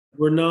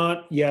we're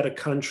not yet a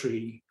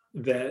country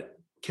that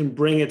can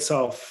bring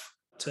itself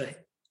to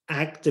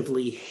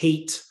actively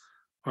hate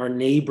our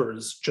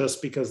neighbors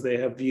just because they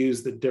have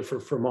views that differ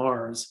from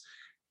ours.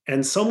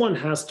 And someone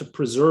has to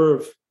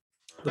preserve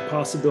the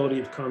possibility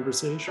of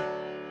conversation.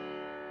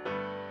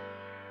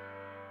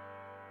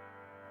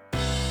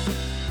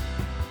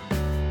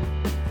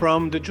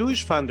 From the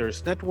Jewish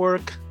Founders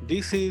Network,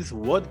 this is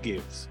What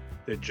Gives,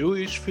 the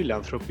Jewish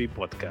Philanthropy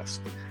Podcast.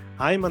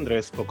 I'm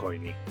Andres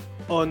Spokojny.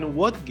 On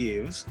What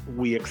Gives,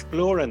 we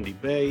explore and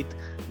debate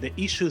the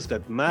issues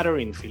that matter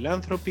in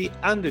philanthropy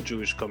and the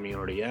Jewish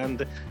community,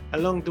 and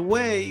along the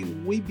way,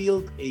 we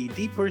build a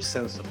deeper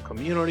sense of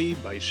community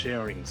by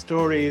sharing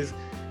stories,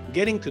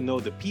 getting to know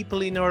the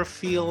people in our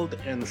field,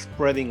 and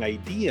spreading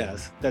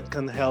ideas that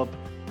can help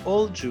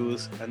all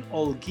Jews and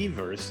all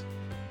givers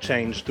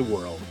change the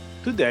world.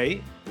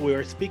 Today, we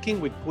are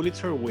speaking with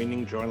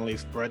Pulitzer-winning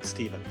journalist Bret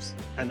Stephens,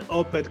 an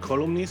op-ed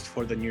columnist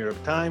for the New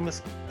York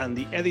Times and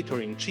the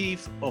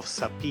editor-in-chief of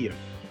Sapir,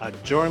 a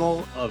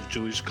journal of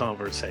Jewish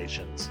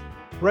conversations.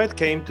 Bret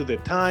came to the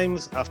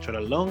Times after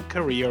a long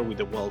career with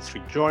the Wall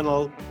Street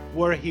Journal,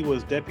 where he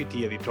was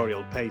deputy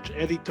editorial page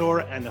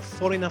editor and a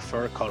foreign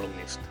affairs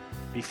columnist.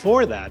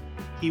 Before that,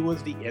 he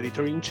was the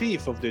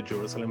editor-in-chief of the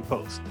Jerusalem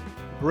Post.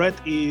 Bret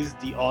is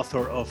the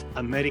author of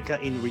America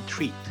in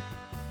Retreat,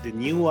 The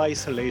New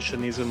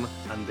Isolationism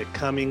and the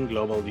Coming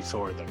Global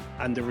Disorder,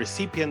 and the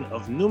recipient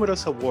of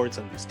numerous awards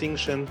and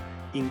distinction,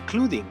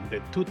 including the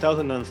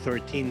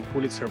 2013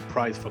 Pulitzer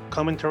Prize for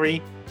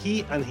Commentary.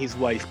 He and his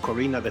wife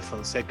Corina de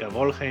Fonseca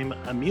Volheim,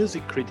 a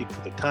music critic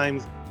for The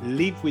Times,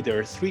 live with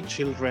their 3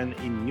 children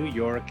in New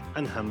York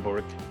and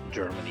Hamburg,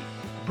 Germany.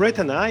 Bret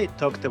and I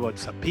talked about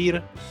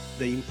Sapir,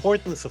 the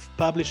importance of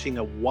publishing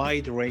a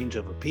wide range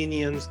of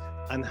opinions,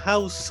 and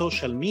how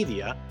social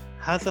media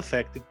has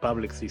affected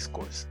public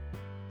discourse.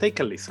 Take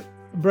a listen.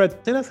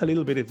 Bret, tell us a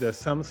little bit if there's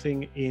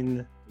something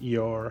in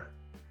your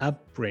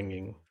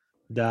upbringing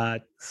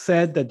that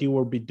said that you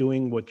will be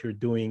doing what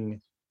you're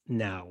doing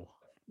now.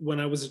 When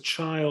I was a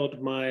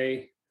child,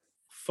 my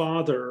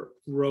father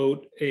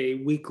wrote a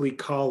weekly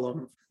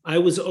column. I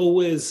was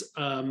always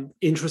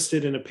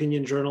interested in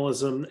opinion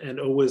journalism and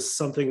always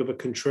something of a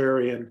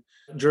contrarian.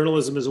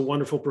 Journalism is a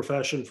wonderful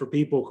profession for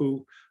people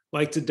who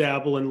like to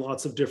dabble in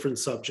lots of different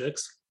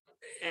subjects.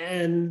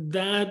 And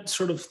that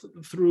sort of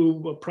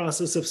through a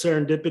process of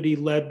serendipity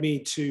led me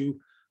to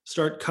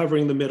start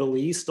covering the Middle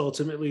East,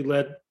 ultimately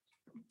led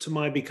to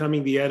my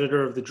becoming the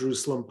editor of the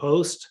Jerusalem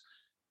Post,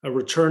 a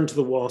return to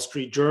the Wall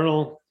Street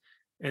Journal,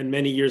 and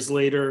many years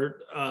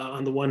later,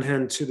 on the one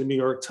hand, to the New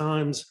York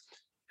Times,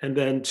 and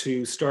then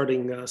to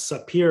starting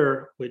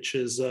Sapir, which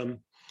is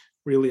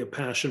really a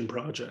passion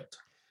project.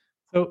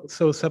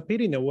 So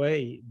Sapir, in a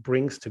way,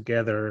 brings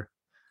together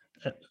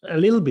a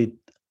little bit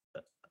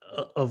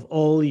of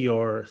all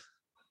your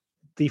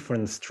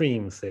different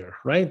streams there,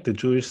 right? The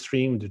Jewish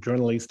stream, the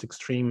journalistic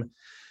stream,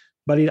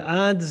 but it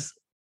adds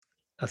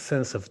a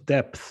sense of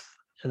depth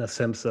and a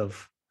sense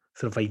of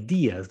sort of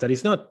ideas that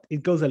is not,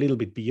 it goes a little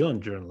bit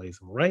beyond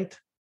journalism, right?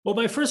 Well,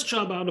 my first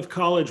job out of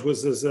college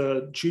was as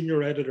a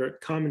junior editor at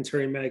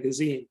Commentary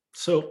magazine.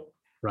 So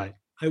right.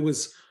 I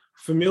was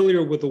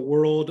familiar with the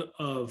world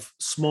of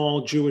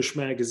small Jewish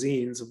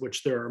magazines, of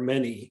which there are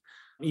many,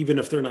 even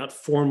if they're not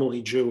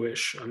formally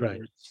Jewish.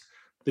 Right.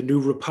 The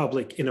New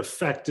Republic, in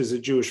effect, is a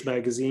Jewish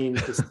magazine.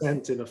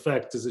 Dissent, in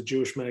effect, is a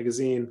Jewish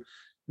magazine.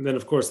 And then,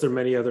 of course, there are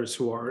many others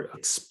who are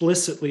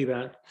explicitly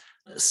that.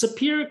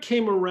 Sapir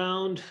came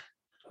around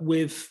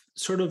with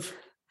sort of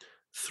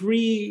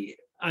 3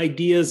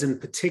 ideas in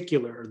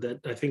particular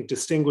that I think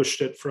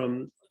distinguished it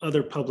from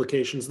other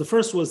publications. The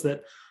first was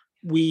that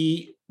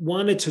we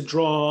wanted to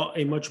draw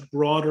a much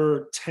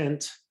broader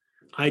tent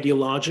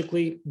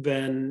ideologically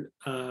than,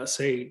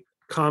 say,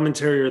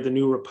 Commentary or the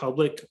New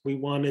Republic. I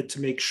wanted to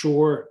be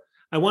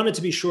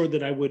sure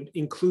that I would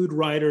include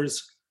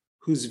writers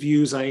whose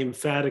views I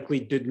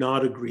emphatically did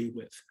not agree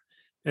with.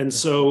 And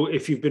so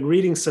if you've been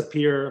reading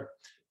Sapir,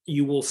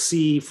 you will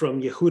see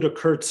from Yehuda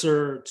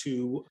Kurtzer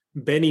to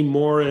Benny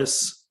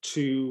Morris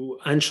to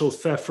Anshel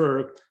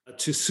Pfeffer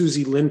to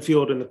Susie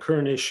Linfield in the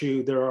current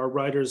issue, there are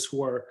writers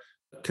who are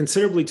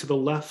considerably to the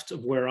left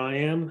of where I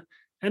am.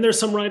 And there's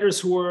some writers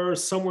who are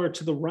somewhere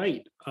to the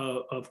right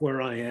of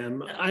where I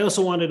am. I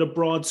also wanted a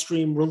broad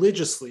stream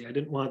religiously. I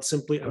didn't want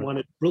I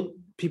wanted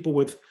people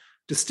with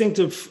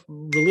distinctive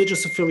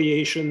religious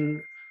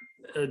affiliation,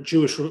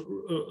 Jewish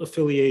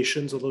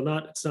affiliations, although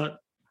it's not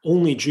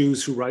only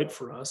Jews who write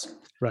for us.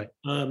 Right.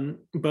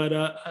 But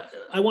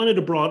I wanted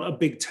a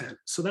big tent.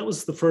 So that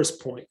was the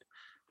first point.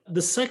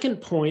 The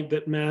second point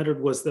that mattered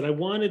was that I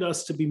wanted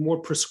us to be more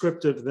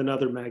prescriptive than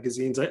other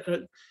magazines. I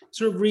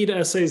sort of read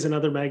essays in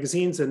other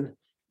magazines, and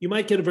you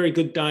might get a very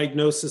good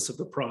diagnosis of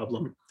the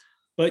problem,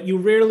 but you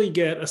rarely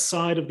get a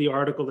side of the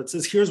article that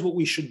says, here's what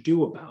we should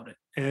do about it.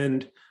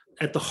 And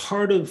at the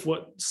heart of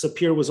what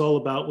Sapir was all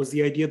about was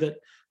the idea that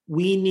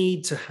we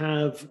need to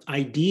have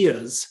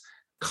ideas,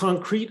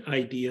 concrete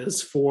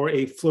ideas for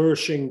a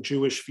flourishing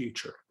Jewish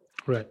future.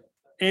 Right.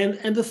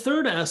 And the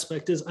third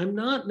aspect is I'm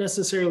not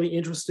necessarily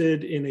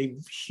interested in a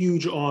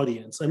huge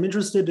audience. I'm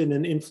interested in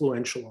an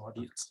influential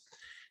audience.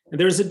 And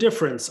there's a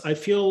difference. I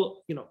feel,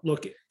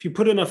 look, if you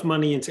put enough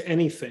money into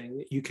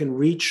anything, you can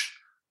reach,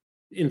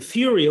 in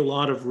theory, a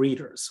lot of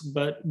readers.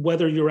 But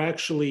whether you're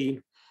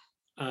actually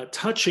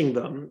touching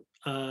them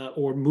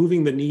or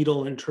moving the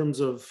needle in terms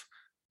of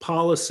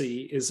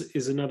policy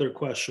is another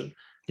question.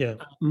 Yeah.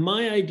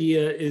 My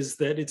idea is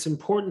that it's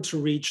important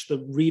to reach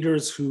the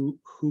readers who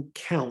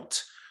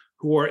count,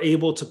 who are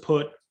able to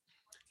put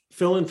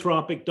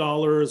philanthropic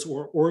dollars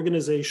or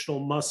organizational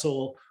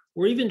muscle,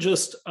 or even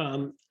just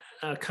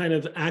a kind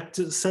of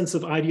sense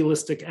of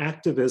idealistic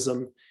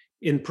activism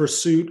in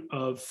pursuit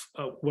of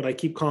what I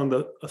keep calling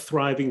a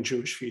thriving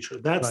Jewish future.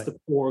 That's Right. the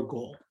core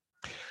goal.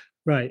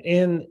 Right.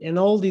 And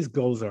all these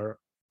goals are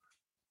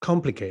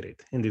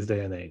complicated in this day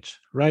and age,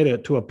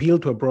 right? To appeal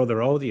to a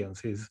broader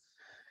audience is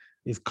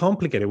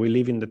complicated. We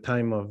live in the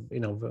time of,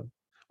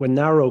 we're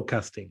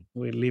narrowcasting.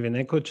 We live in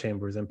echo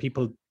chambers, and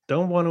people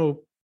don't want to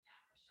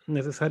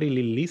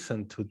necessarily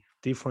listen to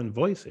different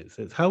voices.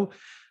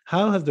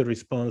 How has the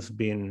response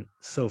been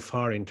so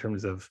far in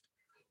terms of,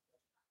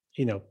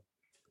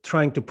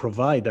 trying to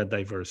provide that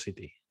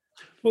diversity?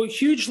 Well,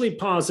 hugely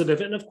positive.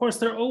 And of course,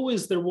 there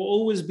will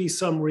always be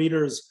some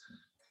readers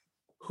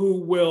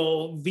who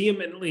will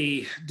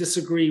vehemently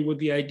disagree with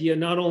the idea,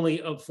 not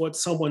only of what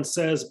someone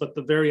says, but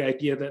the very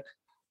idea that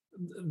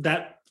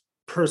that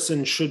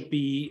person should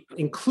be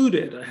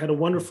included. I had a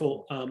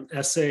wonderful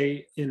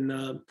essay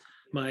in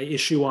my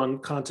issue on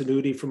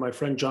continuity from my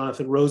friend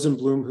Jonathan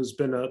Rosenblum, who's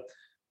been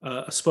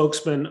a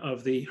spokesman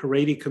of the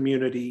Haredi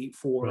community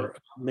for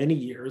many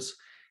years.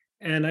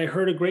 And I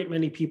heard a great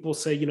many people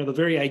say, the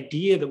very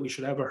idea that we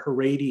should have a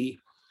Haredi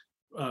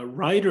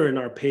writer in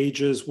our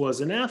pages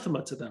was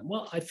anathema to them.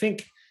 Well, I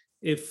think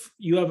if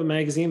you have a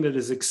magazine that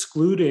is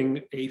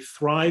excluding a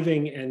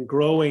thriving and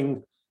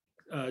growing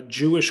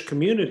Jewish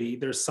community,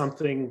 there's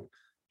something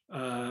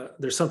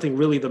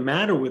really the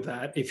matter with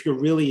that. If you're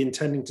really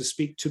intending to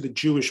speak to the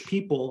Jewish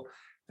people,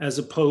 as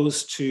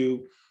opposed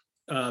to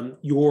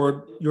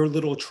your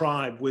little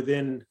tribe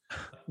within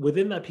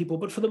that people.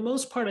 But for the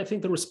most part, I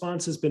think the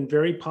response has been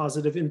very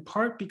positive, in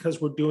part because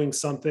we're doing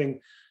something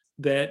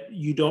that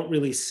you don't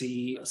really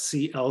see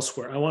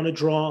elsewhere. I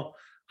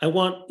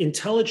want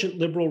intelligent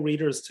liberal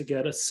readers to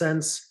get a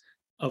sense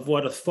of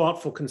what a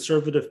thoughtful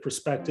conservative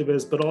perspective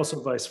is, but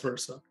also vice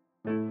versa.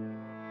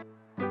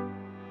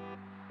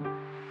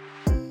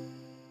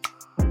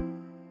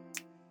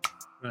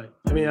 Right.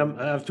 I mean,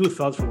 I have two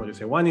thoughts from what you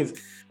say. One is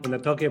when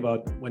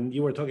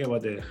you were talking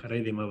about the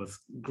Haredim, I was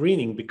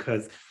grinning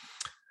because,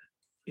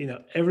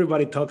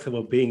 everybody talks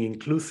about being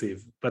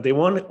inclusive, but they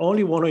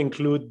only want to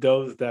include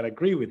those that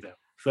agree with them.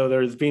 So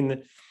there's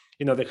been,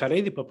 the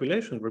Haredi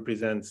population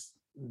represents,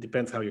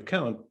 depends how you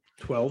count,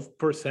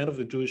 12% of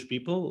the Jewish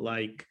people,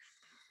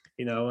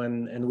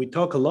 and we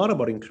talk a lot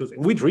about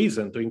inclusion, with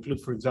reason to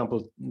include, for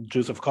example,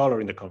 Jews of color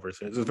in the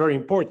conversation. It's very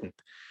important.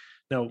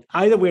 Now,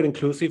 either we're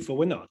inclusive or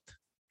we're not.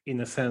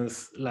 In a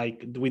sense,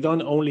 we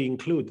don't only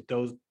include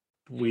those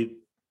with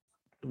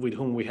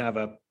whom we have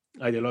a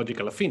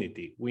ideological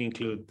affinity.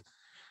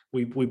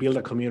 We build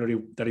a community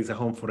that is a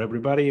home for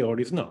everybody, or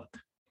is not.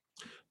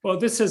 Well,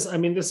 this is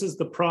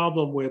the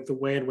problem with the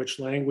way in which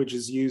language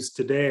is used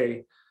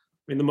today.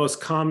 The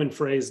most common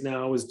phrase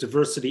now is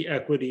diversity,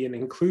 equity, and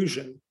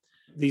inclusion.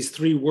 These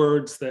three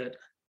words that,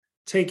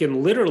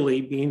 taken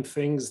literally, mean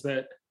things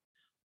that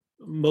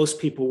most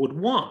people would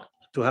want.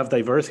 To have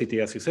diversity,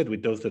 as you said,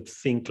 with those that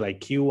think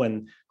like you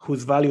and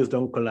whose values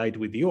don't collide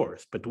with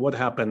yours. But what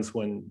happens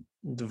when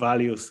the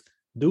values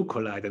do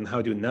collide, and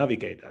how do you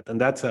navigate that? And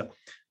that's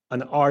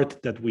an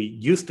art that we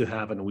used to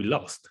have and we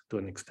lost to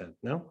an extent,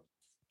 no?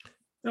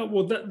 No,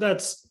 well,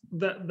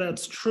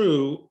 that's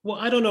true. Well,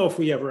 I don't know if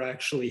we ever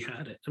actually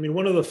had it.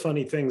 One of the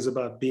funny things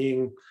about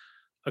being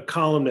a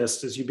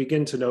columnist is you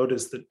begin to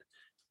notice that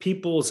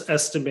people's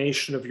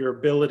estimation of your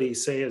ability,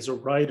 say as a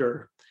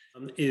writer,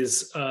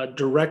 is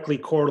directly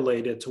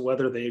correlated to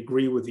whether they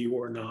agree with you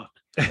or not.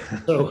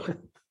 So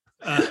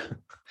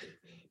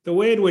the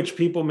way in which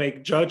people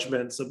make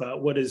judgments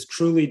about what is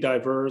truly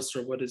diverse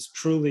or what is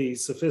truly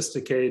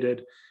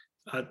sophisticated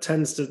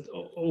tends to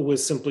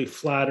always simply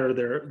flatter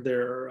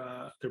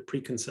their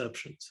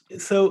preconceptions.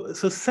 So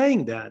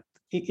saying that,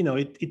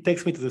 it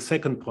takes me to the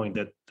second point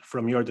that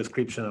from your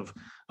description of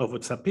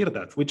what Sapir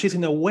does, which is,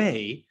 in a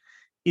way,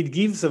 it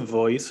gives a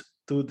voice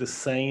to the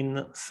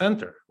sane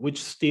center,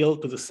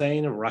 to the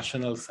sane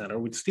rational center,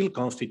 which still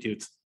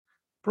constitutes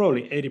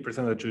probably 80%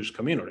 of the Jewish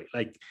community.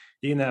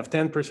 You can have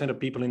 10% of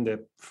people in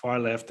the far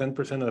left, 10%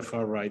 of the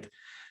far right.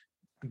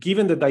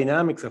 Given the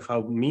dynamics of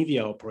how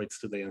media operates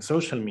today and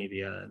social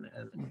media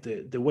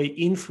and the way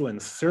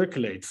influence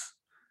circulates,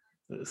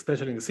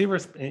 especially in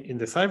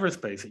the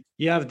cyberspace,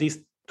 you have these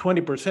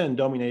 20%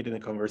 dominating the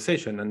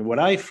conversation. And what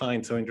I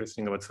find so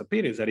interesting about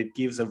Sapir is that it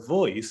gives a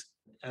voice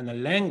and a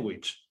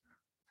language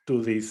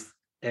to these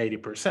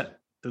 80%,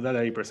 to that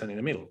 80% in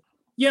the middle.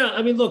 Yeah,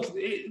 look,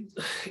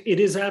 it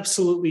is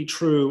absolutely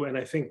true. And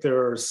I think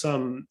there are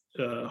some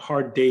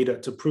hard data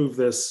to prove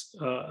this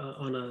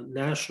on a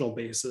national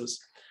basis,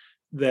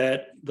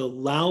 that the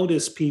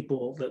loudest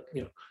people, that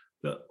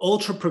the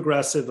ultra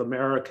progressive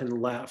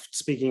American left,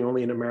 speaking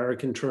only in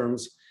American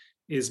terms,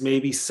 is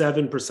maybe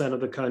 7% of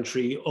the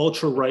country. The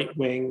ultra right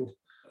wing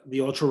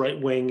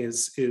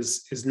is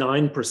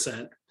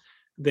 9%.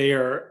 They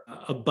are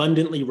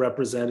abundantly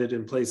represented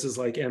in places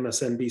like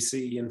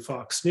MSNBC and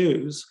Fox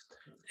News.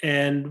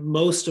 And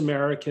most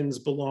Americans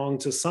belong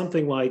to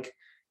something like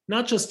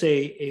not just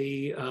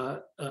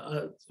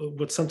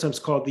what's sometimes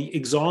called the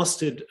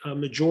exhausted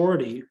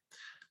majority,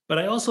 but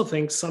I also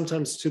think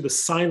sometimes to the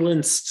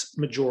silenced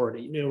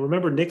majority.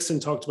 Remember Nixon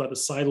talked about a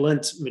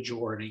silent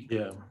majority.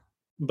 Yeah.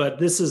 But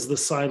this is the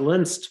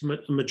silenced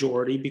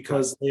majority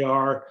because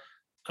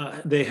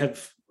they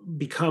have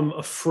become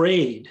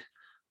afraid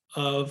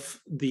of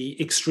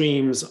the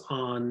extremes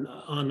on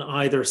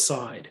either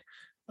side,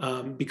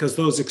 because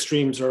those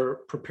extremes are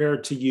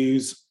prepared to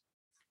use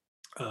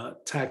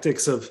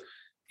tactics of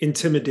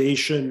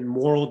intimidation,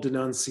 moral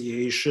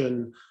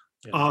denunciation,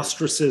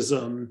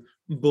 ostracism,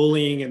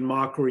 bullying, and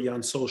mockery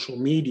on social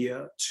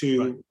media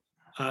to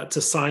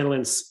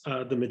silence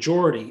the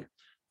majority.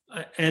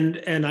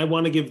 And I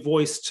want to give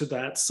voice to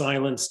that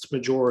silenced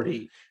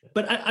majority.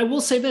 But I will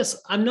say this,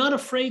 I'm not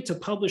afraid to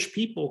publish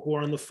people who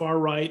are on the far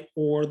right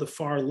or the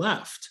far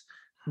left.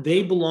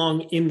 They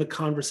belong in the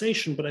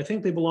conversation, but I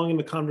think they belong in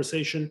the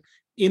conversation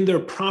in their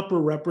proper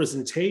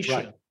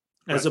representation,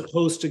 as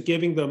opposed to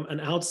giving them an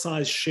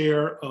outsized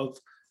share of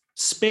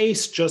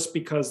space just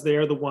because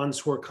they're the ones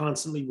who are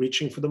constantly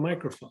reaching for the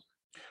microphone.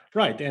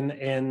 Right,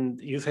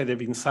 and you said they've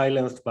been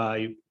silenced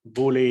by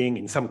bullying,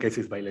 in some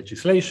cases by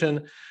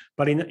legislation,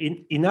 but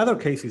in other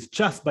cases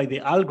just by the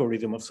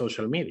algorithm of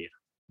social media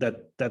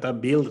that are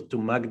built to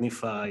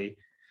magnify,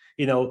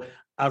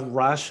 a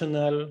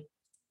rational,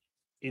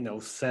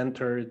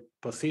 centered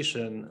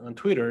position on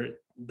Twitter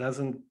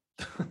doesn't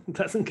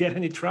get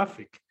any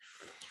traffic.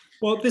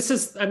 Well,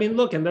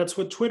 and that's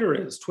what Twitter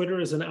is. Twitter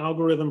is an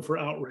algorithm for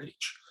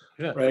outrage,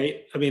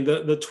 right? I mean,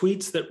 the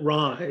tweets that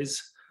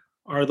rise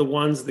are the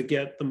ones that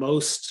get the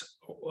most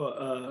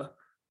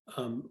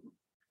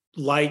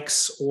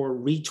likes or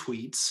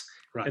retweets.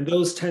 Right. And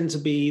those tend to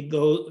be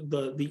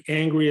the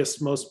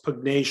angriest, most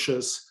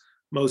pugnacious,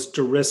 most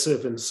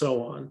derisive, and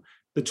so on.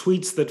 The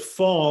tweets that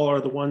fall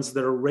are the ones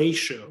that are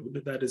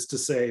ratioed. That is to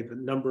say, the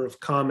number of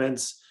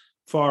comments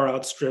far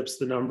outstrips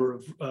the number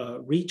of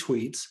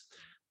retweets.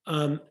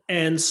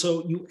 And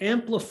so you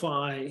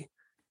amplify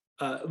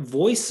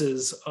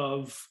voices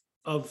of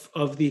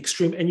the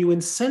extreme, and you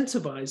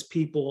incentivize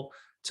people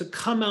to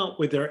come out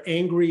with their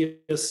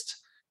angriest,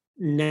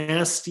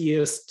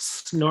 nastiest,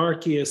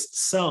 snarkiest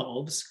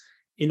selves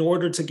in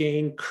order to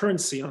gain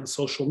currency on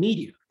social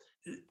media.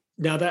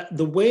 Now, that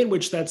the way in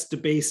which that's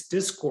debased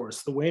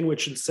discourse, the way in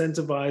which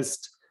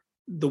incentivized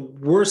the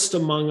worst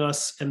among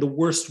us and the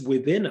worst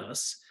within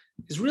us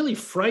is really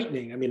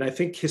frightening. I mean, I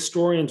think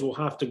historians will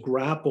have to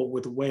grapple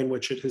with the way in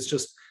which it has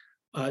just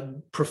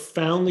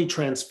profoundly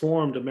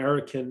transformed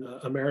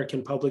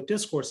American public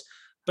discourse.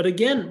 But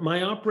again,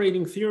 my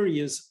operating theory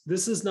is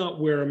this is not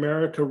where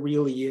America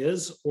really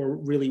is, or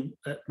really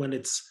when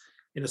it's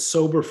in a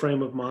sober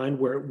frame of mind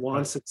where it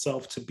wants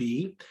itself to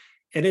be.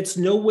 And it's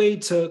no way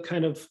to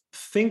kind of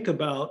think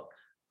about,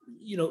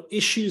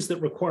 issues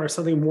that require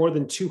something more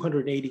than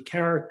 280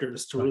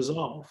 characters to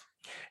resolve.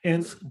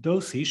 And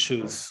those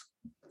issues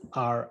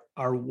are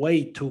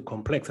way too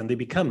complex, and they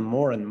become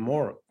more and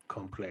more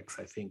complex,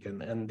 I think,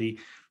 and the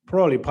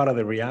probably part of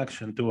the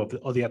reaction to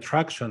or the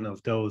attraction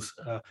of those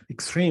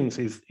extremes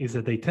is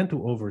that they tend to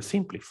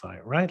oversimplify,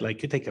 right?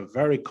 Like you take a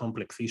very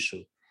complex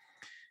issue,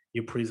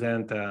 you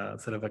present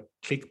sort of a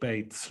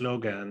clickbait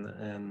slogan,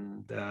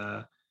 and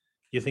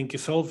you think you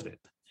solved it,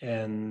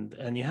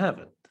 and you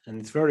haven't, and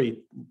it's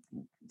very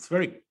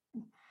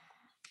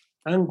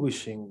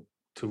anguishing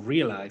to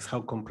realize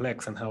how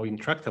complex and how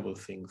intractable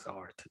things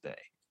are today.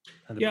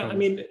 Yeah, I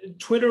mean,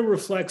 Twitter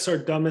reflects our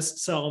dumbest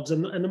selves.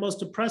 And the most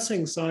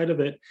depressing side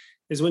of it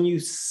is when you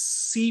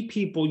see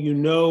people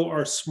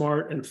are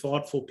smart and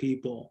thoughtful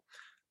people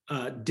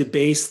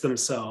debase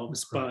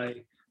themselves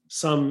by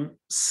some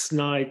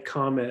snide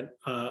comment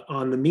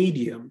on the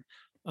medium.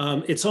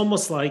 It's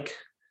almost like,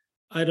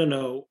 I don't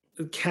know,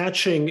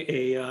 catching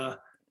a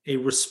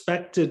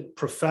respected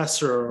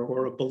professor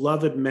or a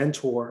beloved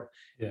mentor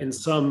in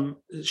some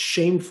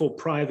shameful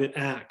private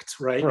act,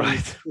 right?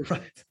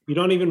 Right. You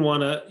don't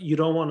want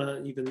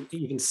to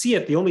even see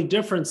it. The only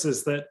difference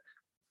is that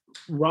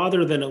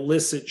rather than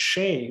elicit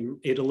shame,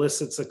 it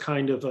elicits a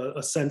kind of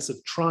a sense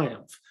of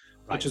triumph,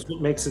 which is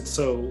what makes it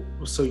so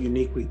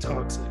uniquely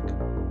toxic.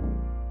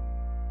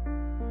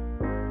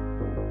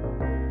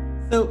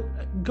 So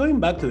going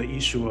back to the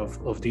issue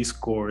of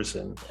discourse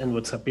and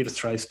what Sapir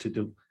tries to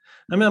do,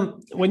 I mean,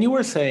 when you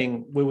were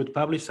saying we would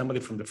publish somebody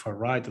from the far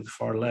right or the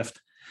far left,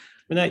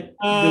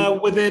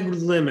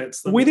 within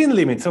limits. Within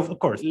limits, of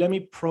course. Let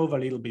me probe a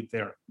little bit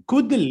there.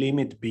 Could the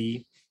limit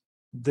be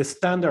the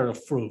standard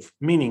of proof?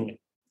 Meaning,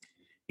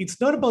 it's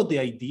not about the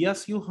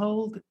ideas you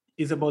hold,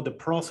 it's about the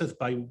process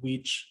by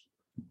which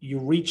you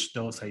reach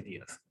those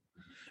ideas.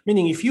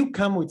 Meaning, if you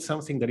come with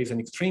something that is an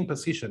extreme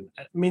position,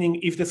 meaning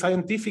if the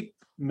scientific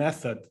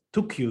method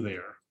took you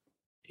there,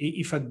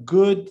 if a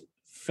good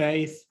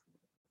faith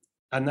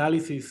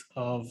analysis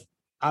of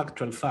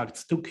actual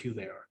facts took you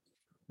there,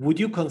 would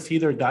you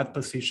consider that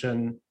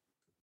position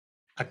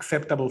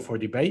acceptable for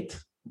debate?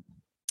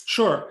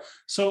 Sure.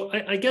 So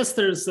I guess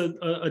there's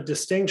a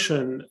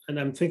distinction, and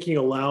I'm thinking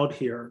aloud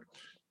here,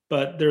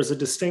 but there's a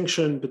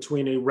distinction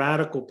between a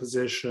radical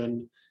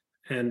position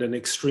and an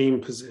extreme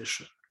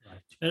position.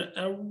 Right.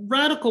 A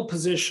radical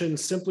position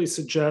simply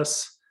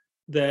suggests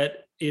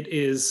that it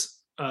is,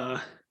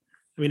 or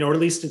at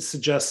least it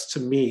suggests to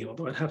me,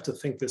 although I'd have to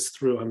think this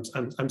through.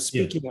 I'm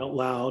speaking out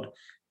loud,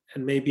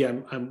 and maybe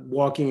I'm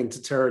walking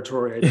into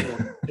territory I don't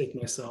want to take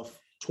myself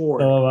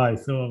toward.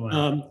 So am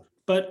I.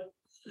 But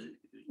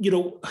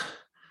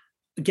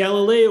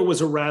Galileo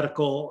was a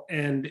radical,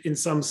 and in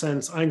some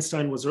sense,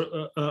 Einstein was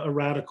a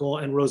radical,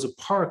 and Rosa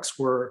Parks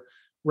were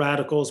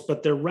radicals,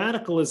 but their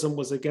radicalism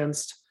was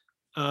against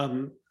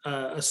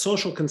a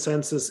social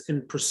consensus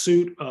in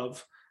pursuit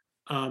of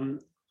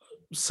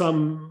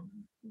some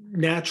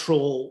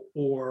natural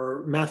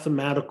or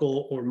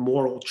mathematical or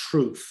moral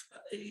truth.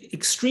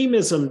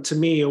 Extremism, to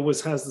me,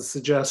 always has the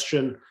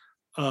suggestion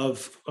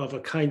of a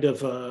kind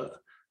of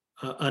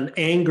an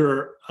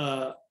anger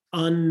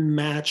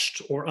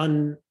unmatched or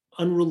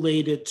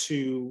unrelated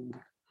to,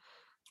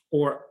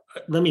 or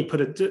let me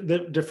put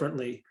it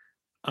differently,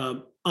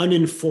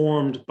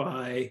 uninformed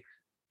by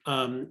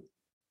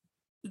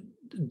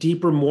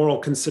deeper moral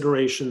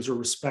considerations or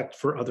respect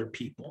for other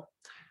people.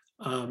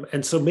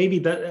 And so maybe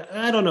that,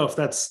 I don't know if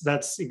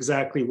that's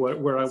exactly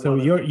where I want. So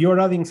you're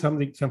adding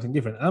something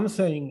different. I'm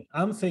saying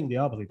the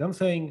opposite. I'm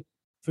saying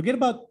forget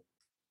about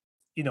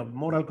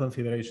moral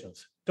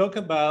considerations. Talk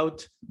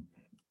about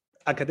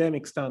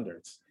academic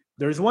standards.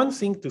 There's one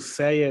thing to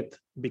say it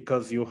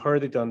because you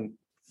heard it on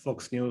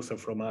Fox News or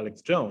from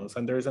Alex Jones,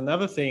 and there's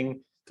another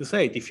thing to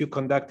say it if you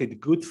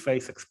conducted good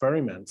faith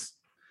experiments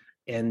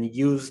and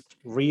used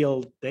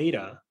real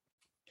data.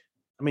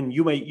 I mean,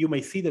 you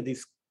may see that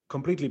it's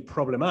completely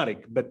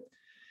problematic, but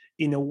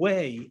in a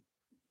way,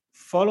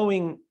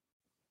 following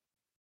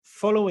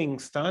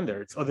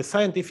standards or the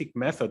scientific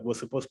method was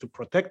supposed to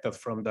protect us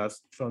from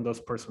those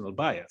personal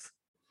bias.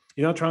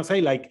 Trying to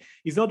say, like,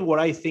 it's not what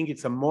I think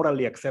it's a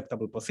morally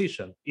acceptable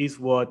position, is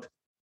what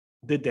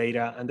the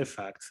data and the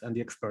facts and the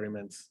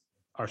experiments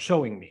are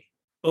showing me.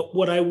 But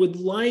what I would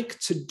like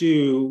to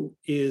do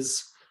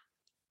is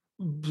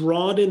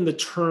broaden the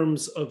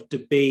terms of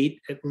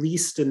debate at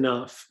least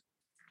enough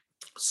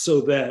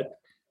so that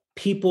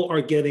people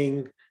are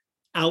getting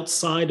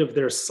outside of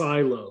their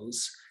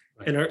silos,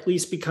 right, and are at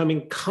least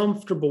becoming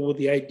comfortable with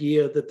the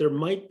idea that there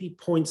might be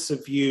points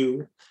of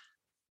view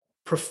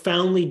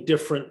profoundly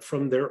different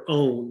from their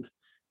own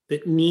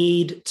that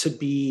need to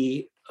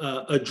be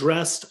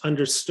addressed,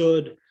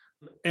 understood,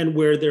 and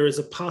where there is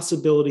a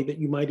possibility that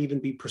you might even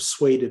be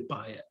persuaded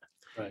by it.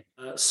 Right.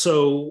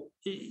 So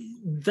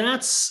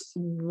that's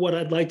what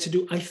I'd like to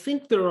do. I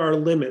think there are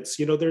limits.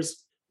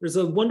 There's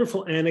a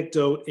wonderful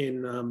anecdote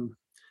in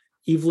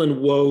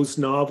Evelyn Waugh's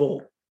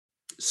novel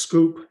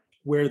Scoop,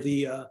 where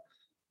the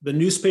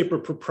newspaper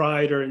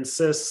proprietor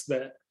insists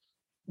that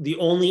the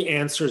only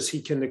answers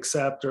he can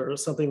accept are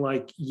something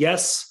like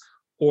yes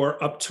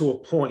or up to a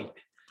point.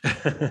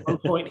 At one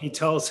point, he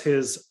tells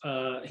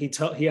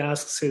he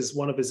asks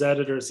one of his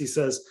editors. He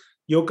says,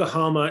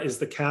 "Yokohama is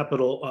the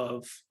capital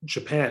of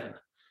Japan,"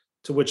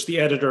 to which the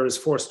editor is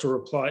forced to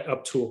reply,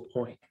 "Up to a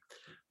point."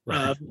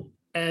 Right.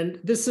 And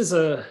this is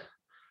a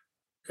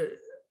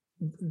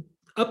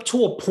up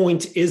to a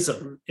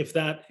point-ism, if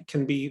that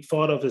can be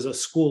thought of as a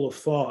school of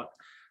thought,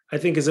 I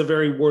think is a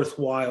very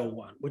worthwhile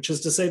one, which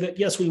is to say that,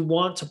 yes, we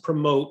want to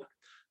promote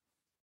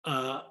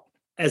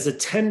as a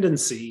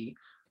tendency,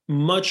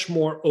 much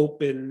more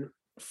open,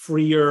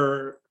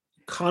 freer,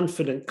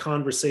 confident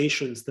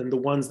conversations than the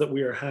ones that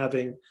we are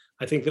having,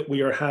 I think that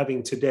we are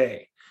having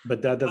today.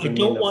 But that doesn't I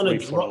don't want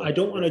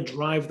to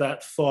drive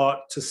that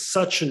thought to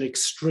such an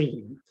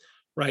extreme,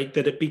 right,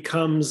 that it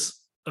becomes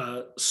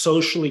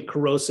socially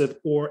corrosive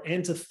or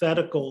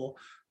antithetical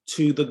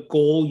to the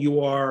goal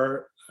you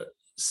are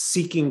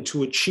seeking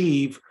to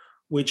achieve,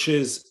 which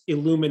is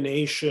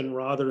illumination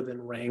rather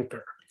than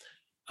rancor.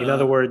 In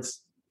other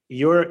words,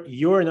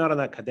 you're not an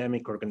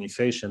academic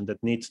organization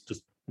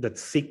that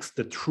seeks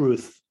the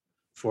truth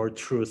for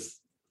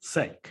truth's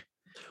sake.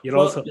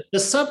 The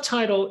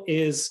subtitle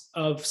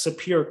of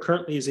Sapir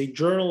currently is a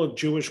Journal of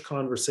Jewish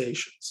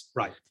Conversations.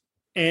 Right.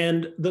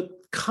 And the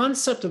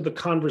concept of the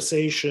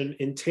conversation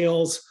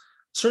entails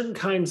certain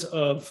kinds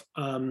of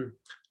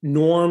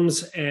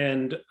norms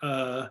and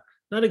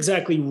not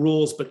exactly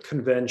rules, but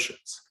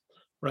conventions,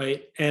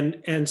 right?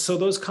 And so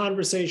those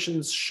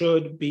conversations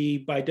should be,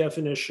 by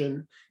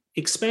definition,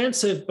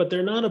 expansive, but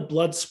they're not a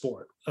blood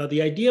sport.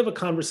 The idea of a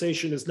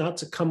conversation is not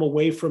to come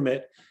away from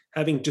it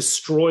having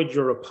destroyed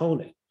your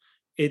opponent.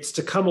 It's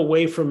to come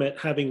away from it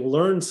having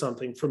learned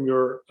something from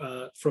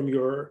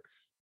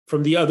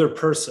the other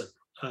person,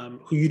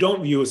 who you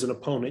don't view as an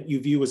opponent, you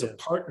view as a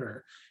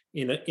partner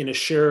in a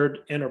shared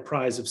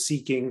enterprise of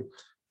seeking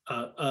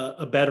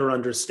a better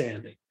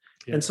understanding.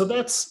 Yeah. And so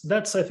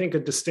that's I think a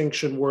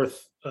distinction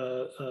worth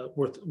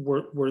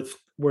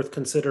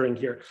considering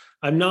here.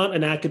 I'm not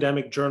an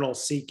academic journal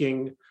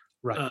seeking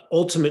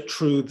ultimate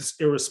truths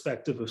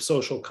irrespective of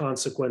social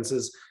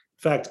consequences.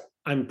 In fact,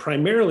 I'm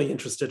primarily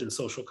interested in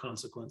social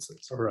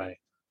consequences. Right.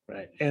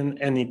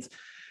 And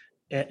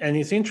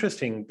it's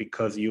interesting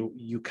because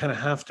you kind of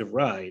have the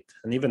right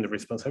and even the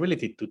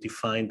responsibility to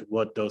define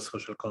what those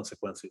social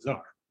consequences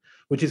are,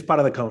 which is part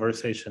of the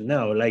conversation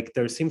now. Like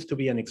there seems to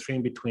be an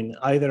extreme between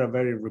either a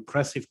very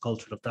repressive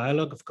culture of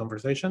dialogue, of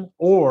conversation,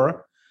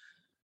 or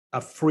a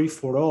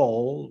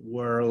free-for-all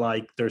where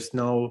like there's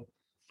no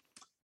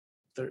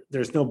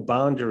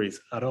boundaries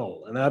at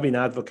all. And I've been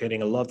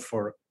advocating a lot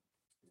for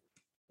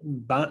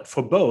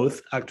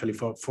both, actually,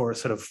 for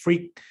sort of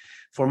free,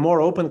 for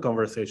more open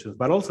conversations,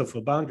 but also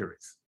for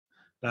boundaries,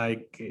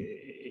 like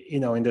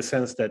in the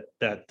sense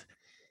that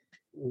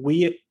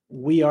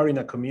we are in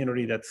a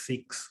community that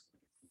seeks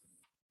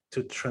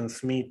to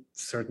transmit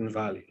certain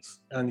values,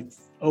 and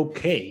it's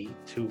okay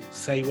to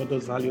say what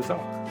those values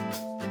are.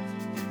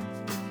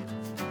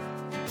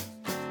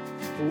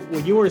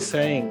 What you were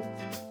saying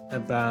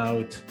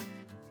about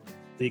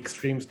the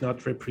extremes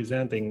not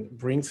representing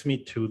brings me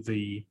to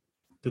the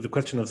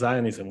question of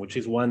Zionism, which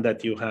is one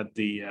that you had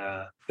the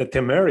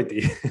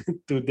temerity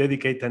to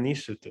dedicate an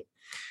issue to.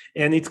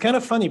 And it's kind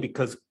of funny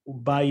because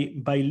by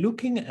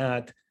looking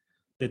at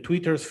the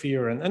Twitter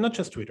sphere, and not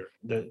just Twitter,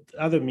 the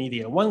other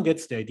media, one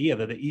gets the idea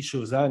that the issue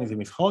of Zionism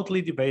is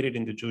hotly debated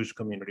in the Jewish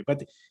community.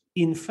 But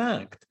in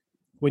fact,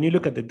 when you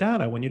look at the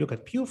data, when you look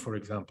at Pew, for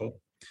example,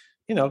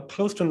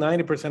 close to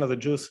 90% of the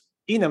Jews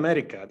in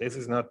America, this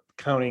is not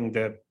counting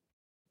the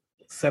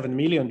 7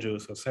 million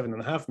Jews or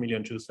 7.5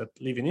 million Jews that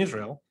live in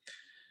Israel,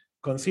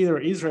 consider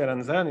Israel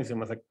and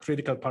Zionism as a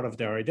critical part of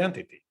their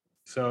identity.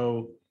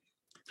 So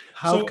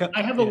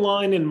I have a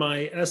line in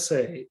my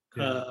essay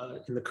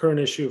in the current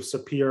issue of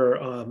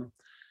Sapir.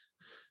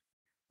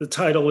 The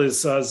title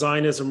is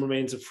Zionism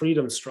Remains a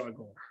Freedom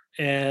Struggle.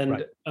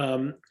 And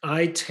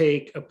I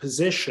take a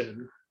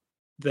position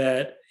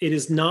that it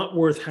is not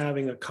worth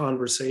having a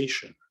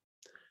conversation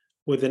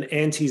with an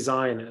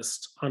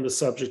anti-Zionist on the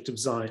subject of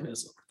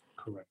Zionism.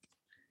 Correct.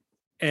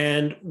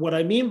 And what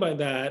I mean by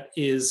that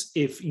is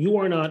if you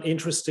are not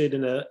interested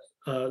in a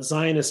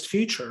Zionist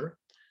future,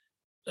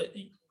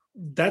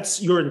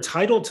 you're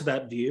entitled to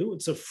that view.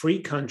 It's a free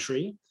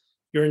country.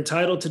 You're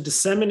entitled to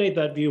disseminate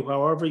that view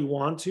however you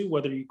want to,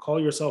 whether you call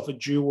yourself a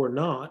Jew or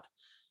not.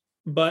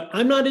 But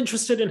I'm not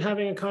interested in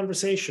having a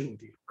conversation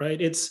with you, right?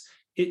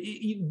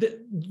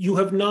 You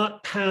have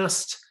not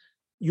purchased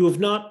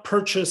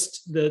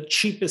the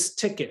cheapest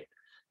ticket.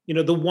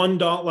 The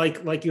 $1,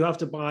 like you have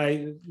to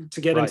buy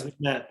to get into the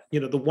net, the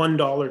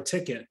 $1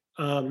 ticket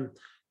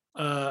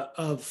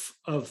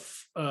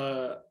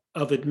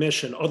of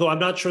admission. Although I'm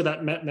not sure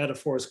that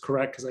metaphor is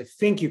correct, because I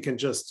think you can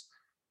just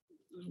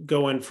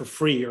go in for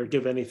free or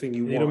give anything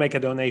you want. You don't make a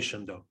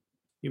donation, though.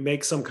 You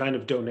make some kind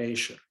of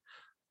donation.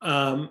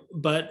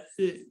 But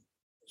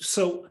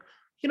so,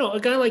 a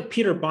guy like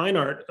Peter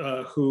Beinart,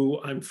 who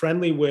I'm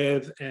friendly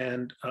with,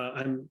 and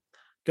I'm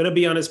going to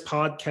be on his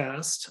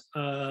podcast.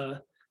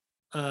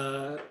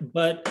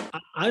 But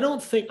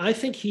I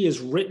think he has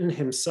written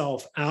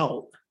himself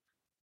out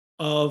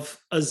of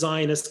a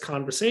Zionist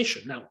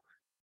conversation. Now,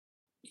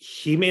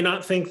 he may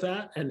not think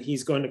that, and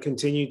he's going to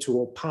continue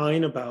to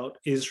opine about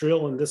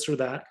Israel and this or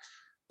that.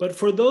 But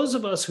for those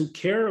of us who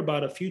care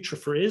about a future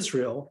for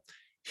Israel,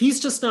 he's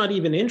just not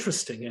even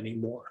interesting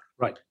anymore.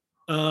 Right.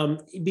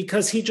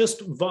 Because he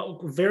just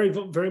very,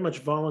 very much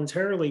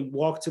voluntarily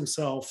walked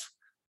himself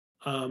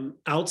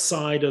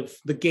outside of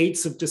the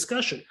gates of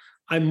discussion.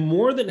 I'm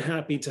more than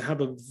happy to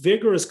have a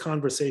vigorous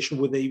conversation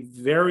with a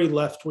very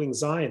left-wing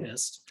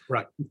Zionist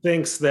who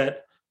thinks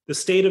that the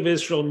state of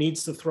Israel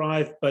needs to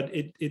thrive, but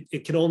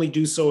it can only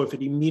do so if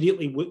it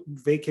immediately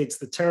vacates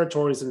the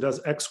territories and does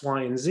X,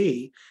 Y, and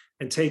Z,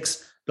 and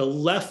takes the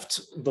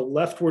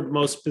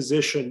leftward-most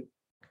position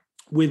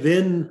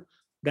within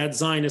that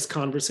Zionist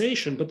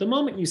conversation. But the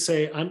moment you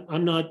say,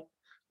 I'm not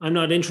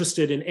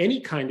interested in any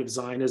kind of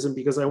Zionism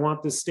because I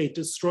want this state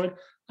destroyed,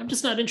 I'm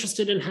just not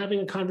interested in having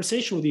a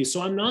conversation with you.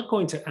 So I'm not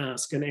going to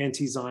ask an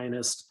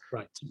anti-Zionist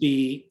to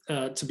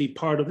be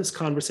part of this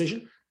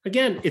conversation.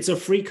 Again, it's a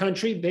free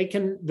country. They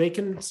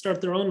can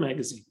start their own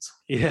magazines.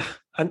 Yeah,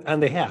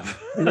 and they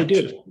have. And they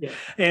do. Yeah.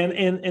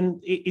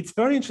 And it's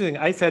very interesting.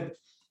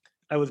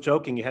 I was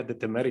joking, you had the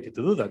temerity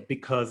to do that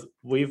because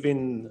we've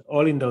been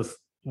all in those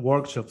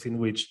workshops in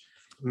which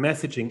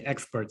messaging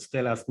experts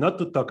tell us not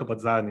to talk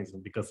about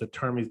Zionism because the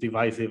term is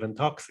divisive and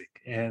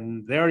toxic.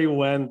 And there you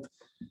went,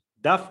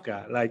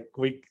 Dafka, like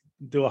we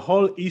do a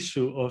whole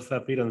issue of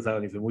Sapir and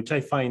Zionism, which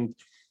I find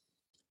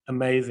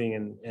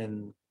amazing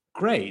and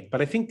great.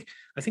 But I think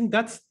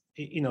that's,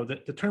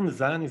 the term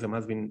Zionism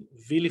has been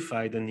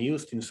vilified and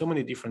used in so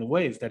many different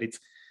ways that it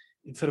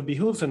sort of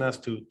behooves on us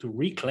to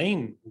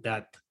reclaim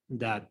that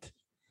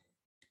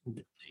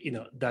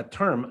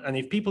term. And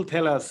if people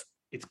tell us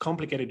it's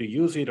complicated to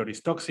use it or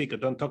it's toxic or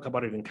don't talk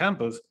about it in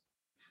campus,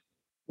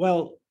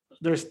 well,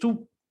 there's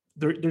two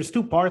there's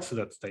two parts to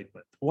that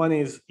statement. One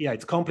is, yeah,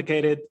 it's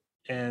complicated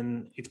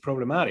and it's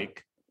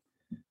problematic.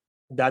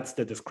 That's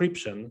the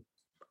description,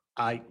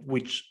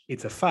 which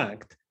it's a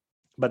fact.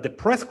 But the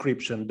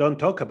prescription, don't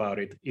talk about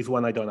it, is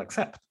one I don't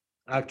accept.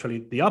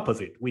 Actually, the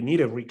opposite. We need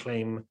to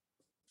reclaim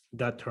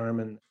that term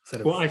and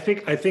sort of. Well, I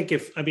think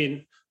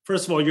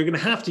first of all, you're going to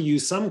have to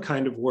use some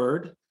kind of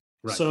word.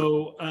 Right.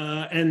 So,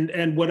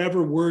 and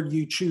whatever word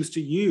you choose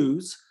to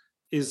use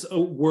is a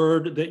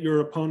word that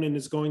your opponent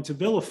is going to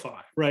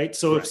vilify, right?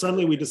 So if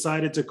suddenly we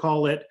decided to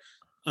call it,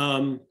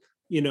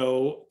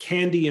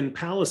 candy in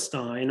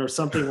Palestine or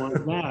something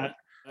like that,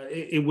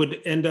 it would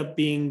end up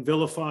being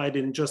vilified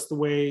in just the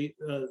way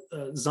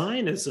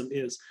Zionism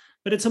is.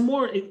 But it's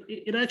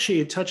it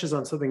actually touches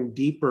on something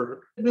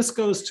deeper. This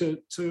goes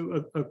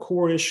to a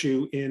core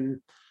issue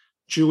in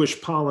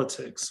Jewish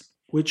politics,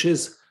 which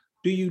is,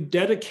 do you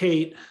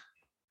dedicate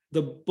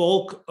the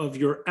bulk of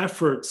your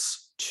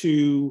efforts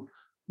to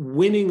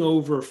winning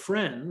over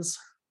friends,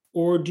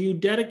 or do you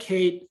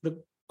dedicate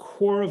the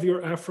core of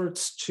your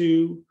efforts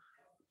to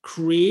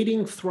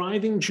creating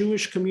thriving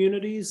Jewish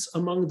communities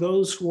among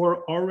those who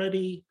are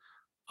already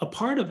a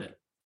part of it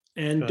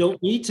and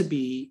don't need to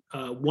be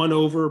won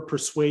over,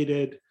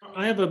 persuaded?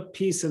 I have a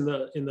piece in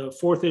the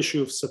fourth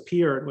issue of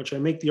Sapir in which I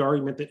make the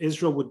argument that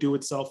Israel would do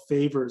itself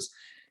favors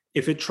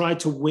if it tried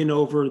to win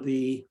over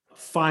the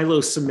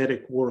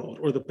Philo-Semitic world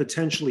or the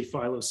potentially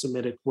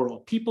Philo-Semitic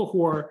world. People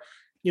who are,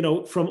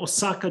 from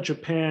Osaka,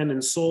 Japan,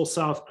 and Seoul,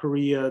 South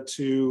Korea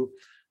to,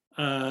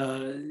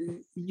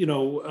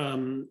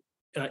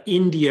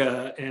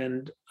 India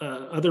and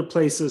other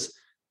places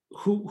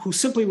who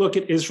simply look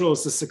at Israel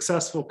as a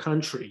successful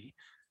country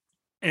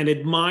and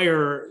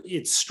admire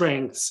its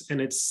strengths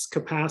and its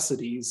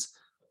capacities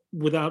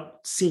without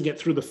seeing it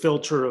through the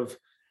filter of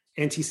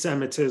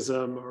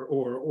anti-Semitism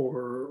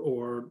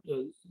or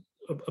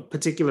a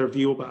particular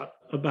view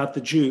about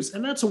the Jews.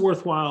 And that's a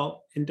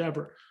worthwhile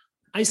endeavor.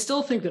 I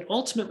still think that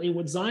ultimately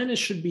what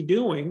Zionists should be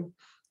doing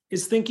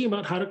is thinking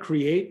about how to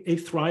create a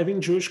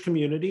thriving Jewish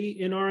community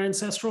in our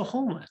ancestral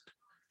homeland,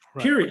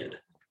 period.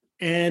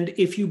 And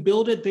if you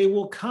build it, they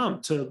will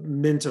come, to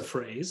mint a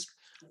phrase.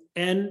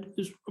 And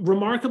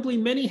remarkably,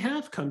 many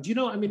have come.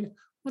 One of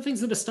the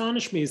things that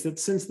astonish me is that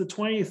since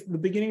the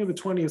beginning of the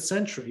 20th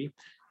century,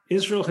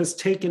 Israel has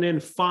taken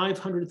in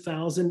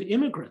 500,000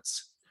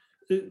 immigrants.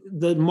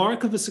 The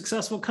mark of a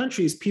successful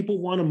country is people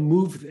want to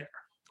move there,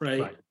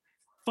 right?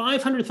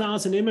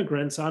 500,000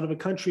 immigrants out of a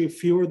country of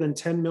fewer than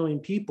 10 million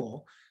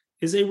people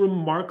is a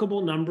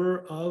remarkable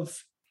number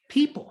of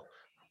people.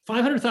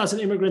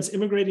 500,000 immigrants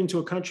immigrating to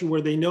a country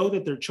where they know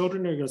that their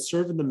children are going to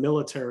serve in the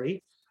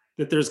military,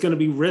 that there's going to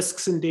be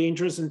risks and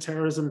dangers and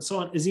terrorism and so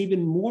on, is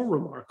even more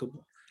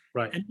remarkable.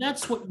 Right. And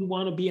that's what you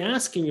want to be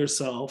asking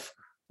yourself,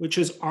 which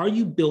is, are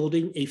you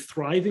building a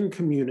thriving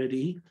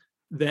community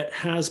that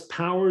has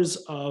powers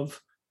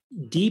of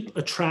deep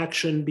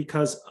attraction,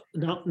 because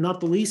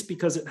not the least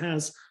because it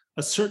has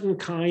a certain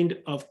kind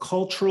of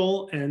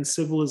cultural and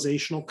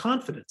civilizational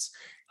confidence?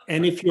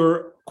 And if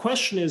your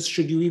question is,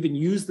 should you even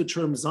use the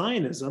term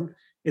Zionism,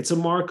 it's a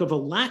mark of a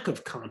lack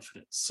of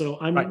confidence. So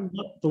I'm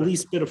not the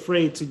least bit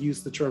afraid to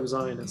use the term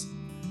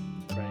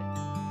Zionism. Right.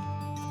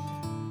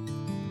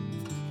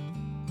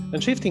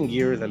 And shifting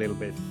gears a little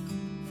bit,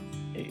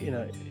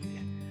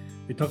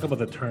 we talk about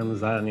the term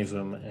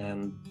Zionism,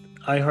 and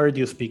I heard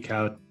you speak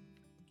out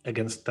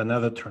against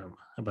another term,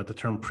 about the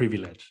term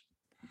privilege.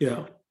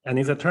 Yeah. And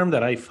it's a term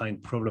that I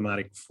find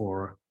problematic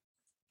for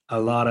a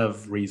lot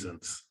of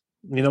reasons.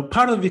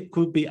 Part of it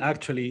could be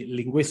actually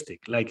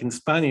linguistic. Like in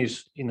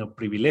Spanish,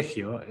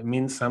 privilegio, it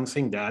means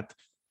something that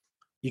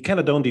you kind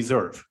of don't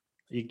deserve.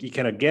 You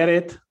kind of get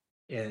it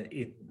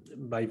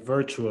by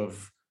virtue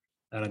of,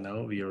 I don't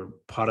know, you're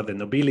part of the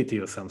nobility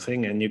or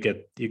something, and you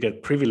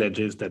get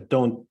privileges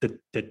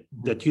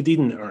that you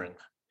didn't earn.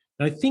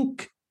 And I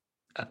think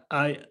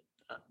I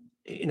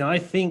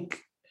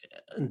think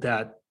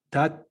that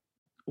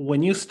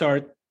when you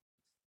start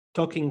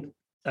talking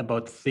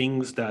about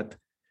things that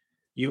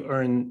you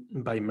earn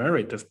by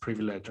merit as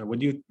privilege, or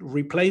when you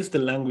replace the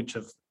language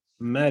of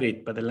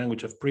merit by the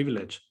language of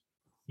privilege,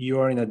 you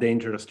are in a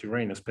dangerous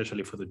terrain,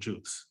 especially for the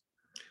Jews.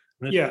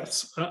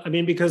 Yes,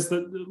 because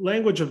the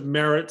language of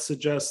merit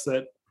suggests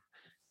that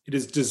it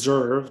is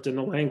deserved, and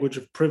the language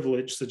of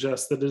privilege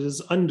suggests that it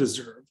is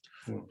undeserved,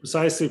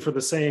 precisely for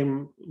the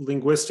same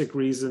linguistic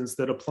reasons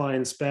that apply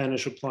in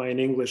Spanish, apply in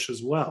English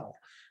as well.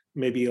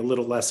 Maybe a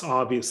little less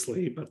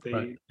obviously, but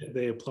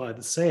they apply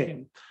the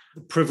same. The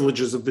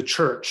privileges of the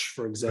church,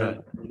 for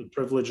example, or the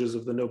privileges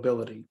of the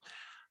nobility.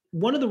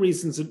 One of the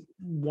reasons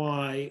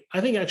why, I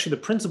think actually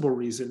the principal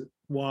reason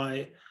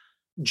why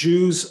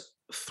Jews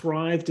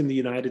thrived in the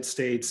United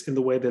States in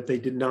the way that they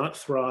did not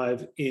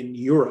thrive in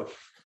Europe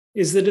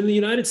is that in the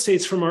United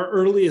States, from our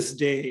earliest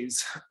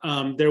days,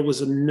 there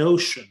was a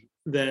notion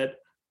that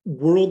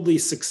worldly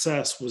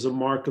success was a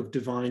mark of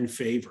divine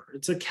favor.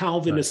 It's a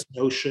Calvinist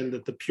notion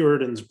that the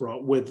Puritans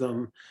brought with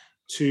them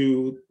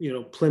to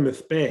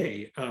Plymouth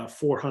Bay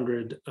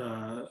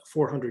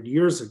 400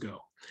 years ago.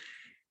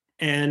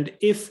 And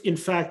if, in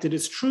fact, it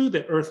is true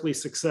that earthly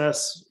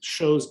success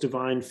shows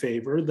divine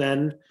favor,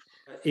 then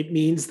it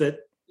means that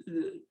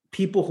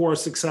people who are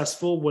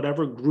successful,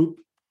 whatever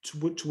group,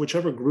 to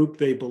whichever group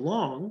they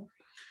belong,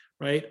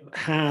 right,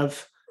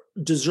 have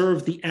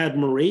deserved the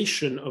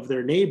admiration of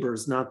their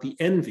neighbors, not the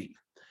envy.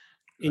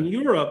 In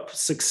Europe,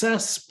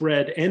 success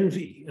bred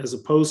envy as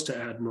opposed to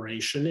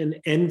admiration, and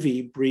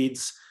envy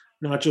breeds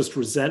not just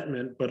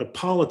resentment, but a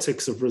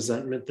politics of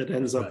resentment that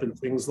ends up in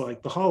things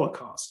like the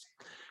Holocaust.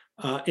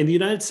 In the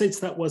United States,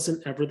 that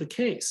wasn't ever the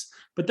case.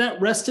 But that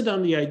rested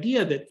on the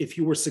idea that if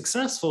you were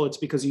successful, it's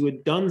because you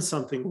had done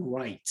something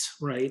right?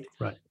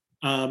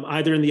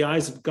 Either in the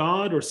eyes of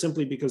God or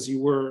simply because you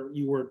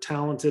were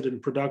talented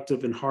and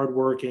productive and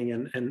hardworking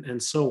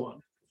and so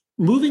on.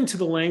 Moving to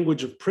the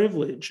language of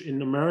privilege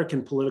in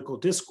American political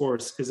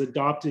discourse is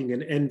adopting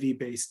an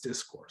envy-based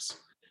discourse,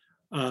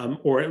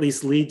 or at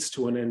least leads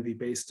to an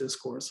envy-based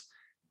discourse.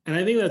 And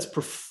I think that's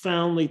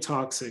profoundly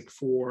toxic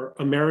for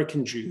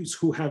American Jews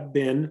who have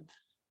been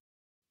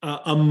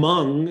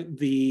among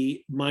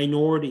the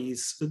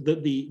minorities,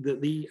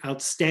 the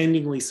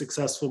outstandingly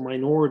successful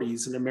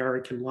minorities in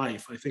American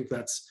life. I think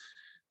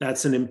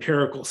that's an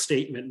empirical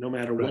statement, no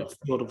matter what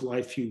field of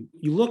life you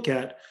look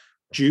at.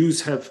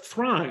 Jews have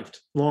thrived.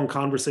 Long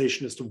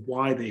conversation as to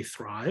why they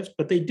thrived,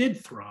 but they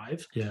did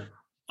thrive. Yeah.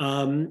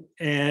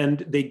 And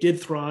they did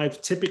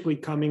thrive, typically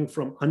coming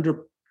from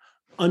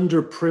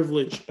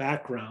underprivileged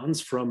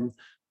backgrounds, from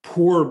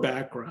poor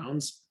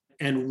backgrounds,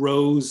 and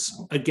rose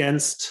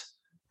against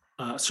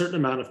a certain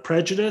amount of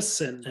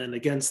prejudice and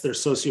against their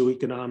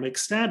socioeconomic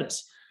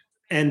status.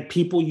 And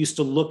people used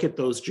to look at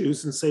those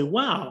Jews and say,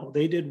 wow,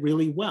 they did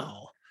really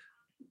well.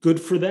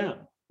 Good for them.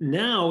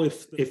 Now,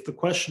 if the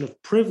question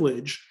of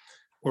privilege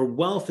or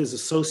wealth is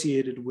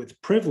associated with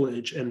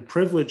privilege, and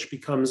privilege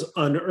becomes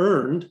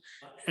unearned,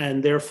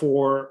 and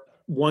therefore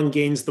one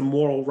gains the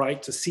moral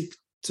right to seek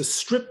to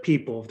strip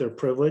people of their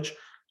privilege,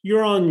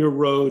 you're on your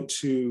road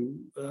to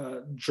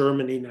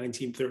Germany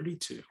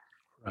 1932.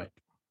 Right.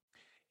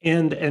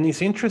 And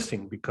it's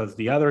interesting because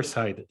the other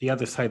side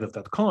of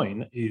that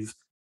coin is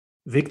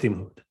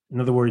victimhood. In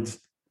other words,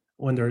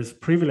 when there's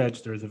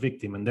privilege, there's a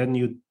victim. And then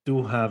you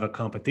do have a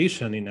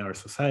competition in our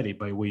society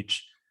by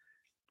which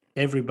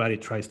everybody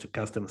tries to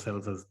cast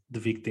themselves as the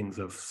victims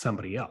of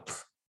somebody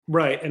else.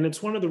 Right. And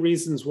it's one of the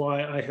reasons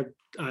why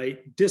I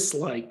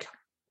dislike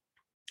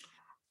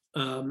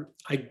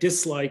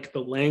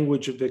the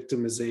language of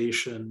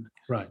victimization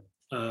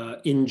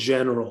in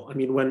general. I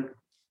mean, when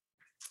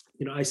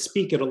I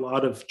speak at a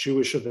lot of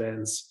Jewish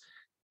events,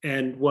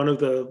 and one of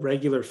the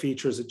regular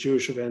features at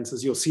Jewish events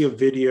is you'll see a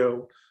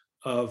video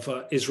of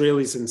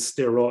Israelis in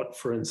Sderot,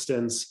 for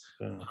instance,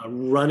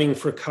 running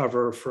for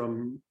cover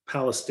from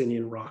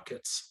Palestinian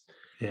rockets.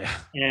 Yeah.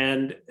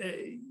 And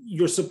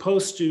you're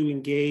supposed to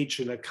engage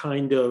in a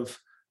kind of,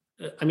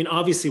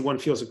 obviously one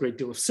feels a great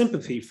deal of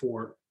sympathy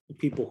for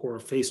people who are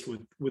faced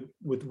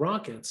with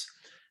rockets,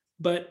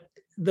 but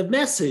the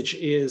message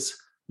is,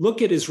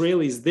 look at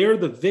Israelis, they're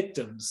the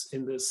victims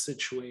in this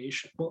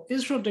situation. Well,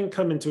 Israel didn't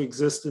come into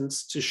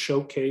existence to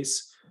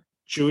showcase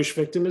Jewish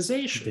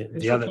victimization.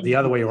 The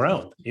other way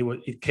around.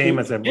 It came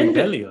as a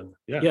rebellion.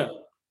 Yeah.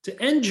 To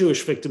end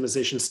Jewish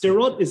victimization.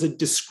 Sderot is a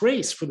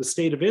disgrace for the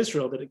state of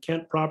Israel that it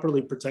can't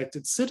properly protect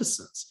its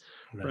citizens,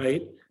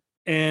 right?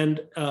 And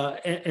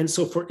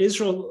so for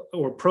Israel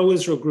or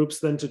pro-Israel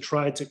groups then to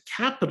try to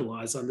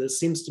capitalize on this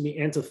seems to me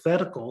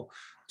antithetical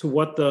to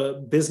what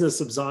the business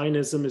of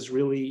Zionism is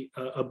really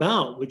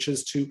about, which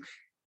is to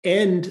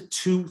end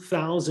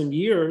 2,000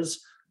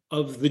 years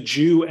of the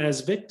Jew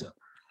as victim.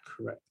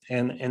 Correct.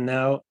 And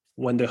now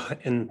when the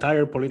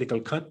entire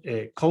political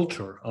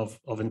culture of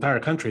entire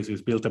countries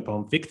is built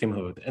upon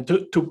victimhood and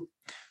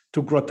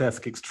to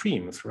grotesque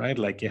extremes, right?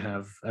 Like you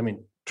have,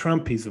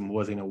 Trumpism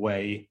was in a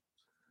way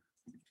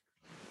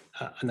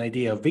an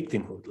idea of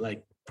victimhood,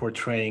 like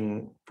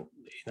portraying,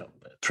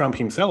 Trump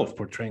himself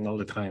portraying all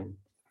the time,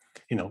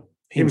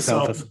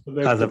 himself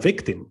as a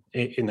victim,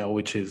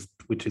 which is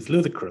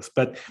ludicrous.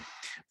 But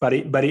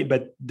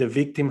the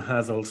victim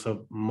has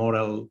also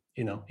moral,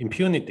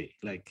 impunity.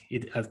 Like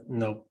it has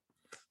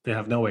they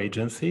have no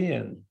agency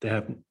and they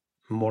have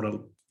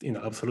moral,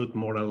 absolute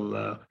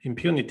moral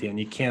impunity, and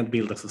you can't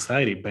build a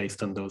society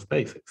based on those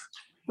basics.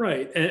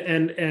 Right,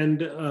 and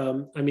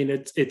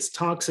it's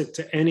toxic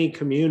to any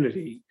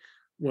community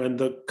when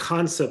the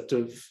concept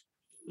of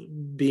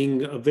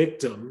being a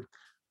victim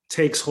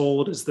takes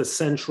hold as the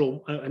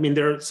central.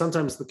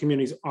 Sometimes the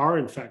communities are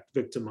in fact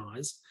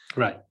victimized.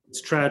 Right,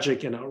 it's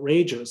tragic and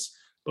outrageous.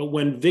 But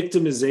when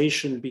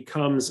victimization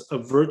becomes a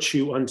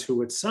virtue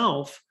unto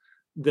itself,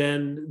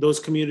 then those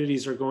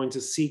communities are going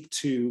to seek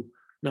to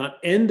not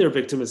end their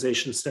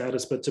victimization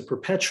status, but to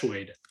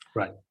perpetuate it.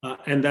 Right.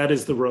 And that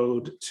is the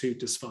road to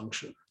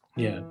dysfunction.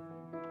 Yeah.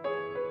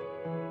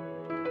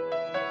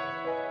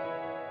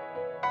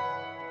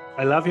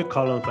 I love your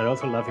columns. I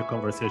also love your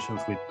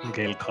conversations with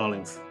Gail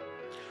Collins.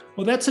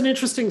 Well, that's an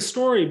interesting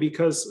story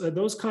because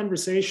those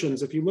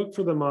conversations, if you look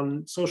for them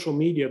on social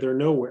media, they're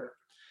nowhere.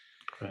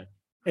 Right.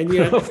 And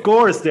yet, of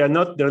course, they're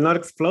not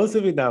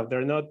explosive enough.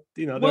 They're not,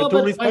 they're well,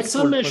 too but by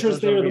some respectful for measures, social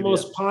they're the media.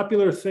 most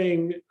popular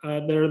thing.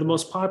 They're the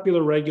most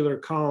popular regular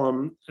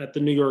column at the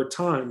New York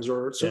Times,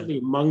 or certainly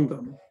among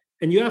them.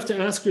 And you have to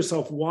ask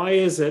yourself, why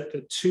is it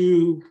that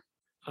two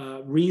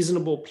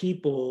reasonable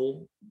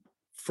people,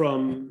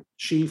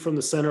 she from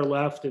the center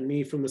left and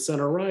me from the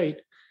center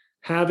right,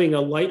 having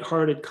a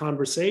lighthearted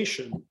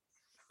conversation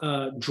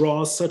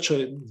draws such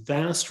a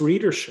vast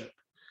readership?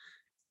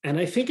 And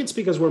I think it's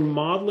because we're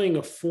modeling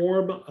a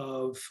form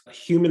of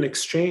human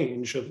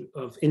exchange,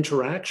 of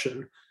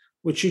interaction,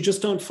 which you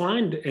just don't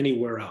find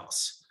anywhere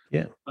else.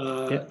 Yeah.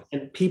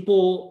 And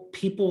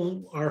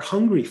people are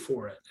hungry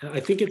for it.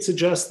 I think it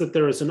suggests that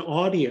there is an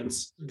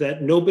audience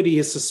that nobody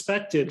has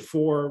suspected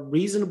for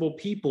reasonable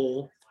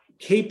people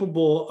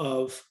capable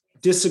of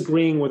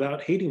disagreeing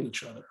without hating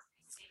each other.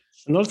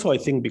 And also, I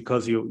think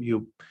because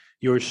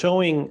you're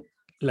showing,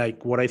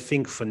 like, what I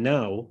think for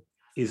now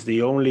is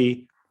the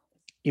only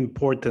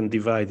important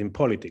divide in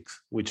politics,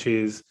 which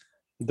is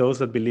those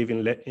that believe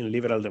in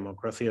liberal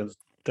democracy and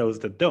those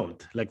that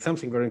don't. Like,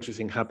 something very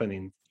interesting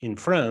happening in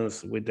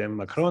France with the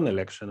Macron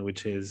election,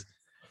 which is,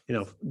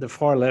 the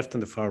far left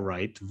and the far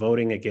right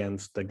voting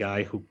against the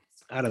guy who,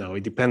 I don't know,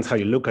 it depends how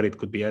you look at it,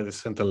 could be either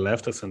center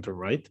left or center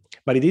right,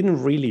 but it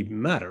didn't really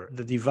matter.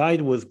 The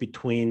divide was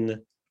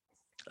between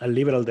a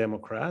liberal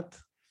Democrat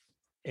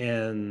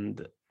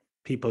and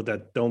people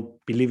that don't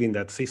believe in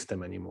that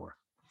system anymore.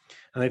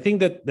 And I think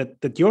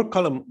that your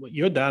column,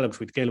 your dialogues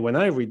with Gail, when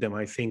I read them,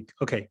 I think,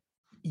 okay,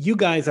 you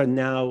guys are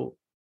now,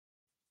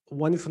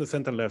 one is from the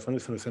center left, one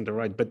is from the center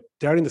right, but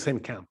they're in the same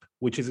camp,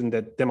 which is in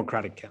the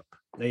Democratic camp.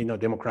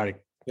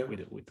 Democratic with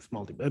a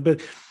small debate.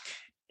 But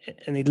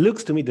and it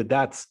looks to me that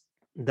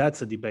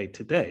that's a debate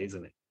today,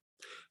 isn't it?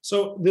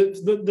 So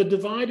the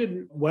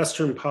divided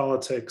Western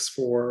politics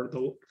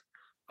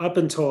up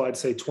until I'd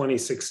say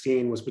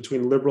 2016 was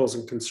between liberals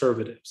and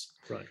conservatives.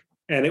 Right.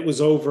 And it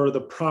was over the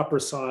proper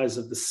size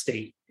of the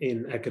state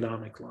in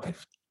economic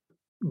life.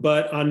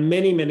 But on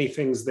many, many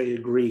things, they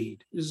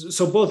agreed.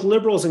 So both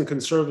liberals and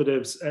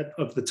conservatives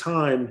of the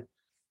time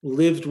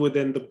lived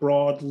within the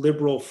broad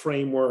liberal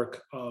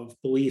framework of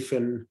belief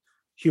in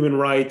human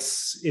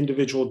rights,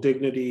 individual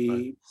dignity,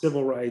 right,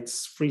 civil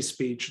rights, free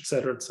speech, et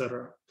cetera, et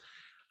cetera.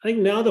 I think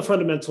now the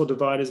fundamental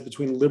divide is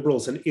between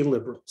liberals and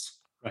illiberals.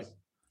 Right.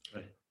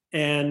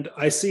 And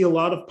I see a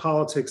lot of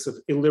politics of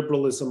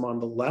illiberalism on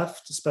the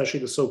left, especially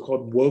the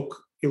so-called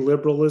woke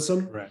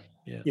illiberalism, right?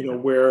 Yeah.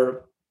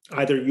 Where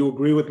either you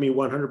agree with me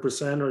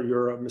 100% or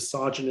you're a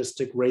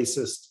misogynistic,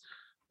 racist,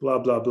 blah,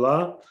 blah,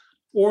 blah,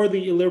 or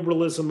the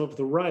illiberalism of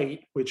the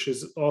right, which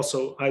is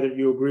also either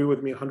you agree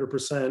with me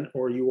 100%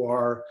 or you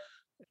are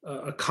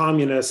a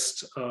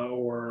communist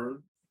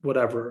or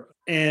whatever.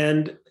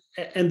 And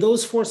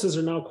those forces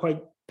are now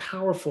quite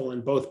powerful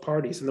in both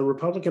parties. In the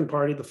Republican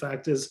Party, the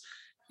fact is,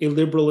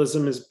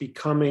 illiberalism is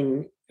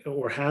becoming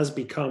or has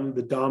become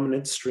the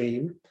dominant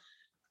stream.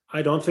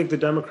 I don't think the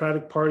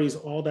Democratic Party is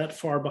all that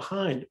far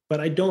behind, but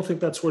I don't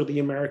think that's where the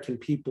American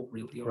people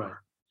really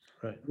are.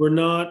 Right. We're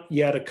not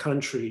yet a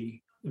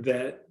country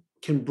that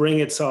can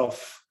bring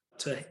itself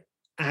to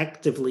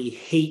actively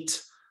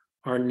hate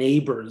our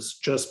neighbors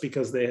just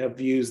because they have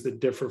views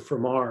that differ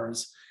from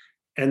ours.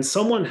 And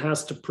someone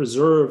has to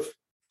preserve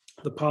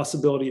the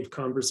possibility of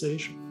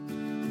conversation.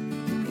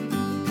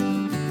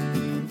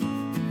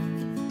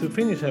 To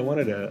finish, I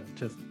wanted to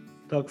just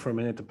talk for a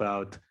minute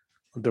about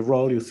the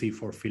role you see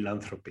for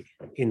philanthropy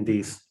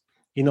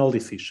in all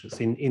these issues,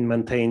 in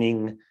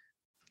maintaining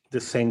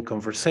the same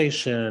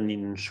conversation,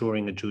 in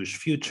ensuring a Jewish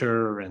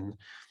future, and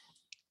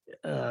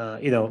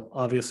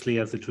obviously,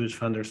 as the Jewish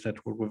Funders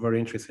Network, we're very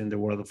interested in the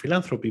world of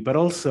philanthropy, but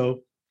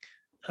also,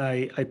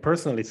 I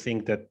personally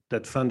think that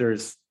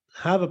funders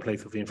have a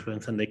place of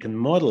influence and they can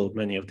model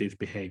many of these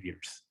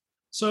behaviors.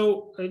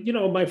 So,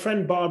 my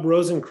friend Bob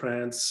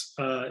Rosenkranz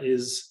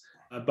is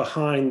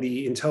behind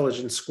the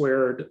Intelligence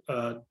Squared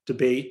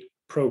debate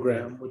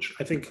program, which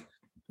I think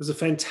does a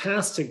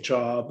fantastic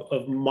job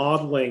of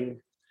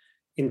modeling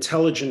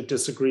intelligent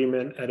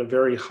disagreement at a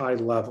very high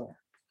level.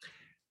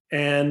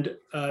 And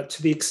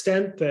to the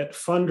extent that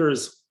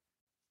funders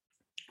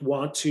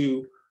want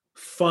to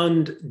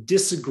fund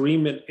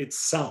disagreement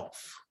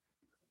itself,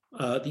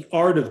 the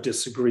art of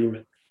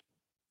disagreement,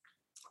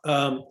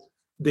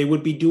 they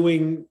would be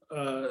doing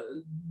a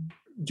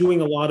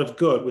lot of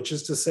good, which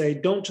is to say,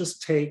 don't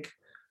just take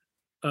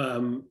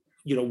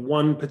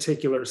one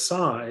particular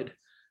side,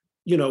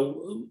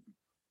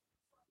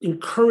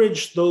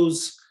 encourage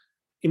those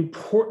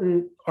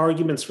important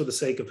arguments for the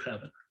sake of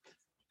heaven.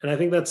 And I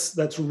think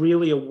that's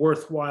really a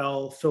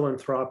worthwhile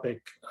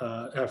philanthropic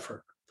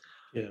effort.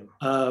 Yeah.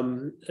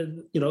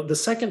 The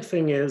second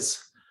thing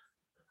is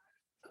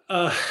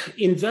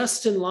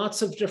invest in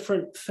lots of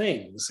different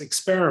things,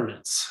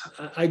 experiments.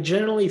 I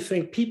generally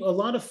think a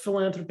lot of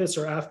philanthropists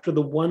are after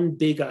the one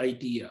big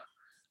idea,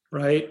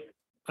 right?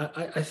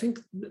 I think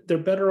they're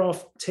better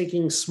off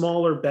taking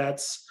smaller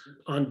bets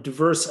on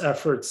diverse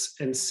efforts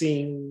and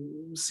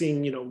seeing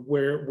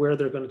where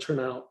they're going to turn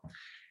out.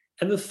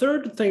 And the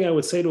third thing I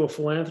would say to a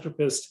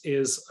philanthropist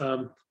is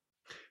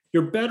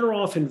you're better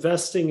off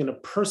investing in a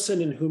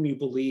person in whom you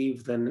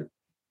believe than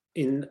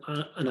in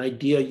an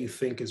idea you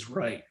think is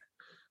right.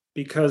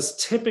 Because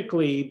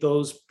typically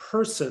those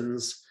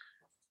persons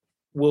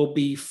will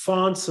be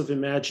fonts of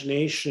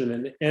imagination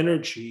and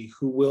energy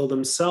who will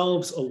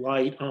themselves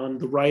alight on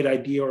the right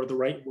idea or the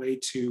right way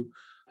to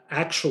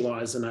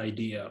actualize an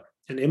idea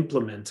and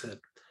implement it.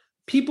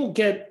 People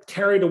get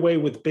carried away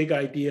with big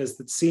ideas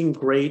that seem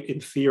great in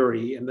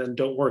theory and then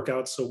don't work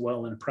out so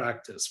well in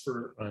practice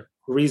for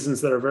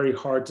reasons that are very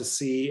hard to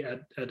see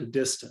at a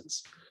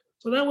distance.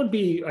 So that would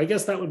be, I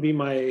guess that would be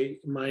my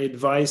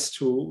advice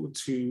to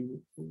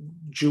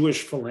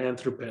Jewish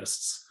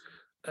philanthropists.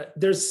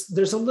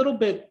 There's a little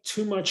bit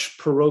too much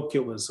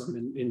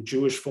parochialism in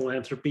Jewish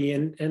philanthropy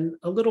and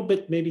a little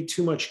bit maybe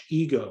too much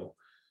ego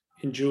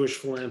in Jewish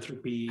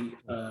philanthropy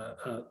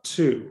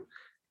too.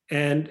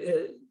 And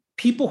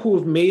people who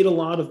have made a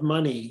lot of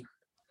money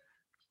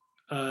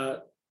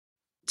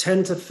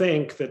tend to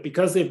think that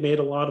because they've made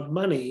a lot of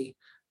money,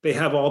 they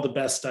have all the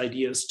best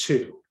ideas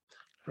too,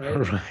 right?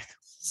 Right.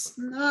 It's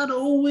not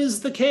always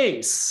the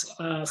case.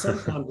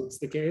 Sometimes it's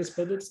the case,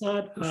 but it's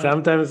not.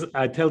 Sometimes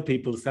I tell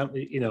people, it's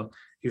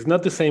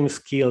not the same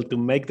skill to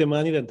make the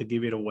money than to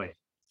give it away.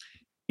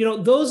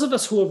 Those of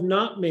us who have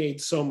not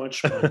made so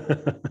much money,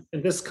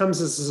 and this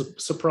comes as a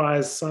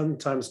surprise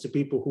sometimes to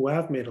people who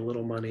have made a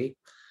little money,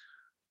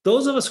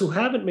 those of us who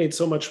haven't made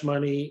so much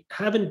money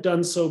haven't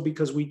done so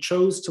because we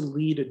chose to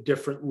lead a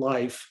different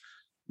life,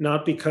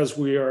 not because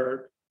we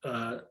are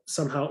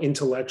somehow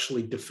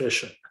intellectually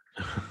deficient.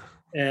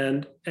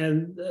 And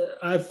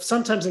I've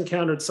sometimes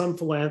encountered some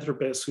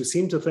philanthropists who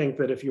seem to think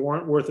that if you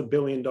aren't worth $1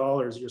 billion,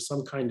 you're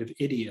some kind of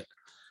idiot,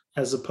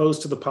 as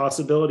opposed to the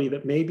possibility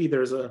that maybe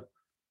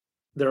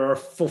there are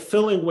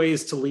fulfilling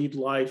ways to lead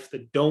life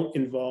that don't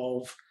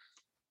involve,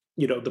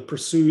 the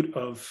pursuit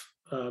of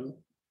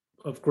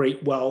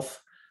great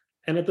wealth.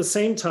 And at the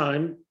same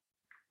time,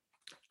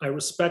 I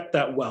respect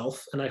that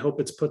wealth and I hope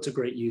it's put to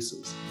great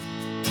uses.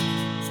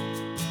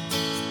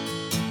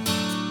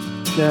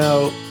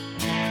 Now,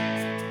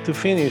 to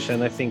finish,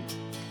 and I think,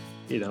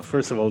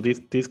 first of all,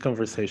 this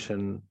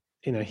conversation,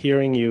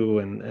 hearing you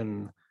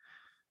and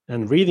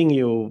reading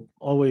you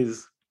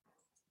always,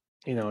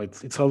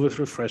 it's always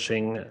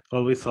refreshing,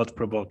 always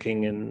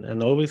thought-provoking,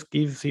 and always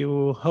gives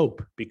you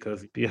hope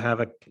because you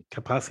have a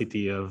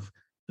capacity of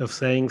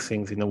saying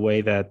things in a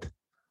way that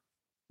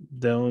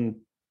don't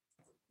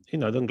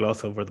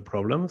gloss over the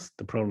problems.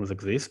 The problems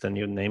exist and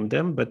you name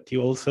them, but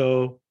you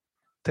also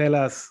tell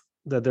us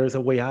that there's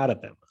a way out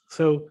of them.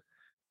 So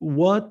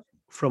what,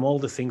 from all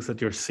the things that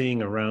you're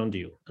seeing around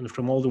you and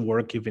from all the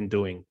work you've been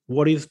doing,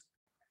 what is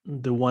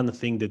the one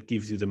thing that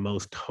gives you the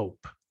most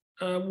hope?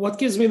 What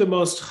gives me the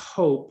most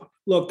hope?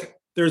 Look,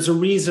 there's a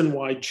reason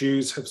why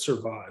Jews have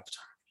survived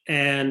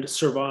and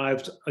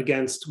survived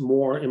against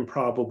more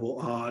improbable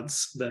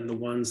odds than the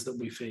ones that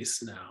we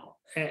face now.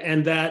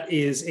 And that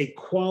is a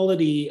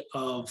quality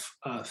of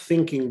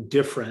thinking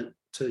different,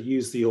 to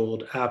use the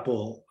old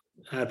Apple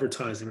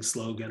advertising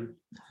slogan,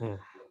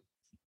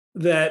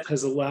 that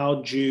has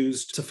allowed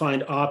Jews to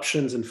find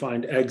options and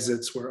find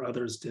exits where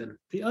others didn't.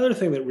 The other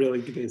thing that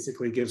really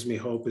basically gives me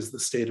hope is the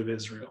state of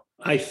Israel.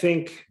 I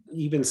think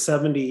even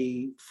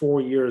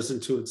 74 years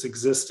into its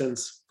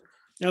existence,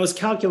 I was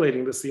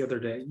calculating this the other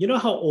day. You know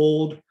how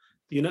old,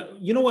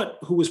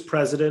 who was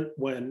president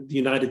when the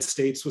United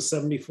States was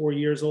 74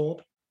 years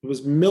old? It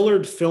was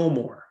Millard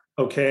Fillmore,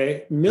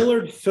 okay?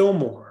 Millard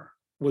Fillmore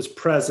was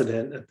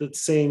president at the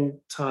same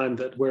time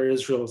that where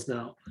Israel is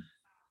now.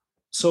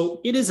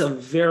 So it is a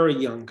very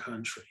young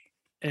country.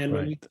 And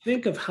when you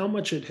think of how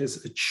much it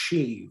has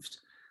achieved,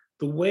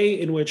 the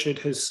way in which it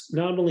has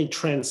not only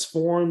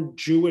transformed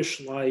Jewish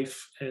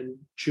life and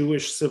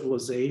Jewish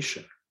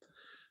civilization,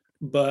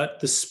 but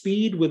the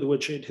speed with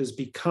which it has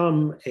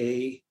become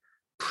a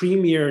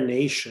premier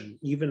nation,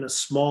 even a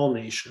small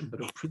nation,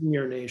 but a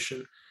premier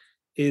nation,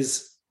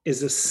 is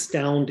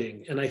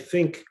astounding. And I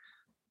think,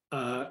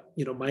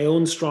 my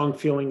own strong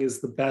feeling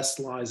is the best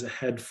lies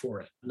ahead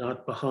for it,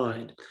 not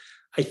behind.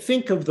 I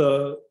think of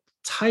the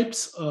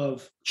types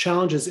of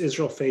challenges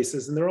Israel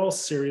faces, and they're all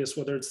serious,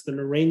 whether it's the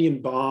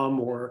Iranian bomb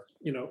or,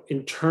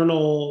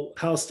 internal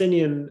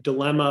Palestinian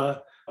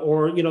dilemma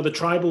or, the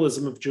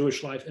tribalism of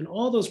Jewish life. And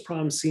all those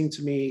problems seem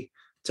to me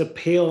to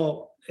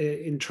pale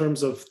in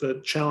terms of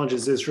the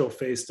challenges Israel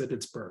faced at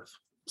its birth.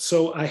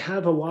 So I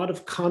have a lot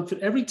of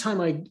confidence. Every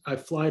time I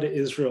fly to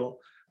Israel,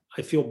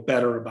 I feel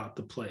better about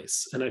the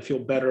place and I feel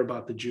better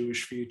about the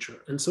Jewish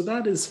future. And so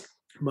that is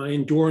my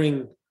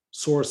enduring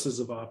sources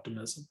of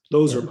optimism.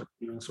 Those are my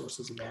enduring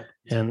sources of optimism.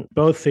 And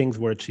both things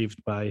were achieved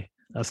by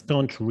a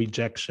staunch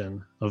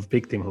rejection of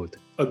victimhood.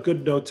 A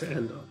good note to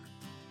end on.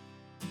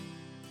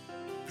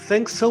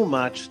 Thanks so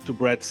much to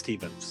Bret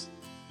Stephens.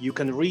 You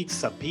can read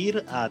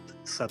Sapir at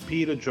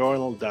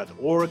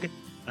sapirjournal.org,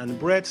 and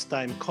Bret's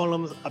Time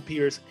columns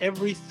appears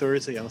every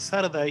Thursday and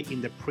Saturday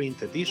in the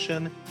print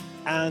edition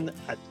and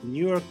at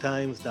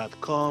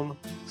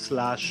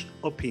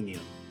newyorktimes.com/opinion.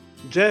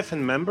 Jeff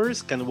and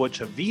members can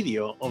watch a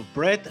video of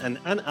Bret and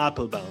Anne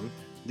Applebaum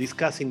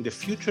discussing the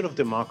future of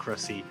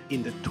democracy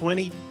in the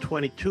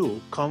 2022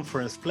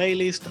 conference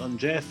playlist on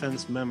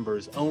JFN's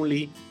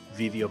members-only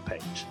video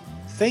page.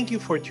 Thank you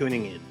for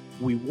tuning in.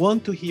 We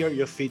want to hear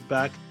your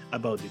feedback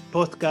about the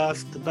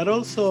podcast, but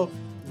also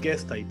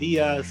guest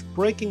ideas,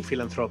 breaking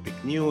philanthropic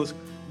news,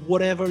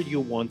 whatever you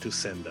want to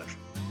send us.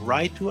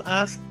 Write to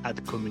us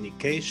at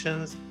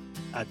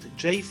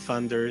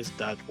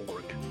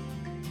communications@jfunders.org.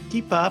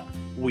 Keep up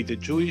with the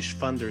Jewish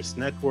Funders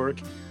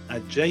Network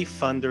at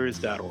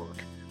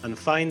jfunders.org and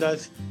find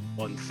us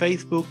on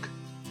Facebook,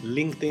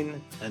 LinkedIn,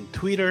 and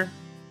Twitter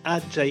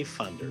at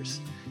jfunders.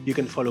 You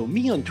can follow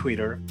me on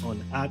Twitter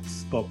on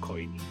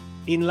 @Spokoiny.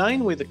 In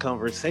line with the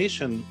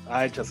conversation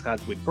I just had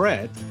with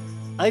Brett,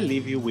 I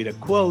leave you with a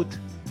quote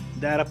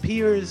that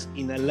appears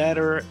in a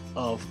letter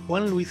of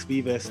Juan Luis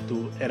Vives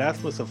to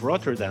Erasmus of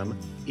Rotterdam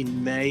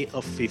in May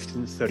of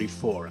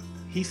 1534.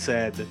 He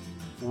said,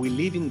 "We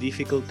live in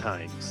difficult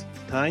times,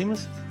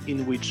 times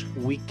in which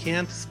we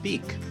can't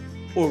speak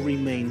or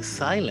remain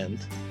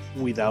silent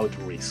without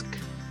risk."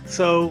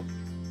 So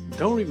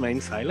don't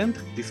remain silent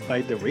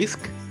despite the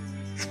risk.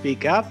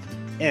 Speak up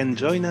and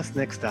join us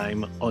next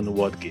time on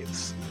What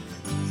Gives.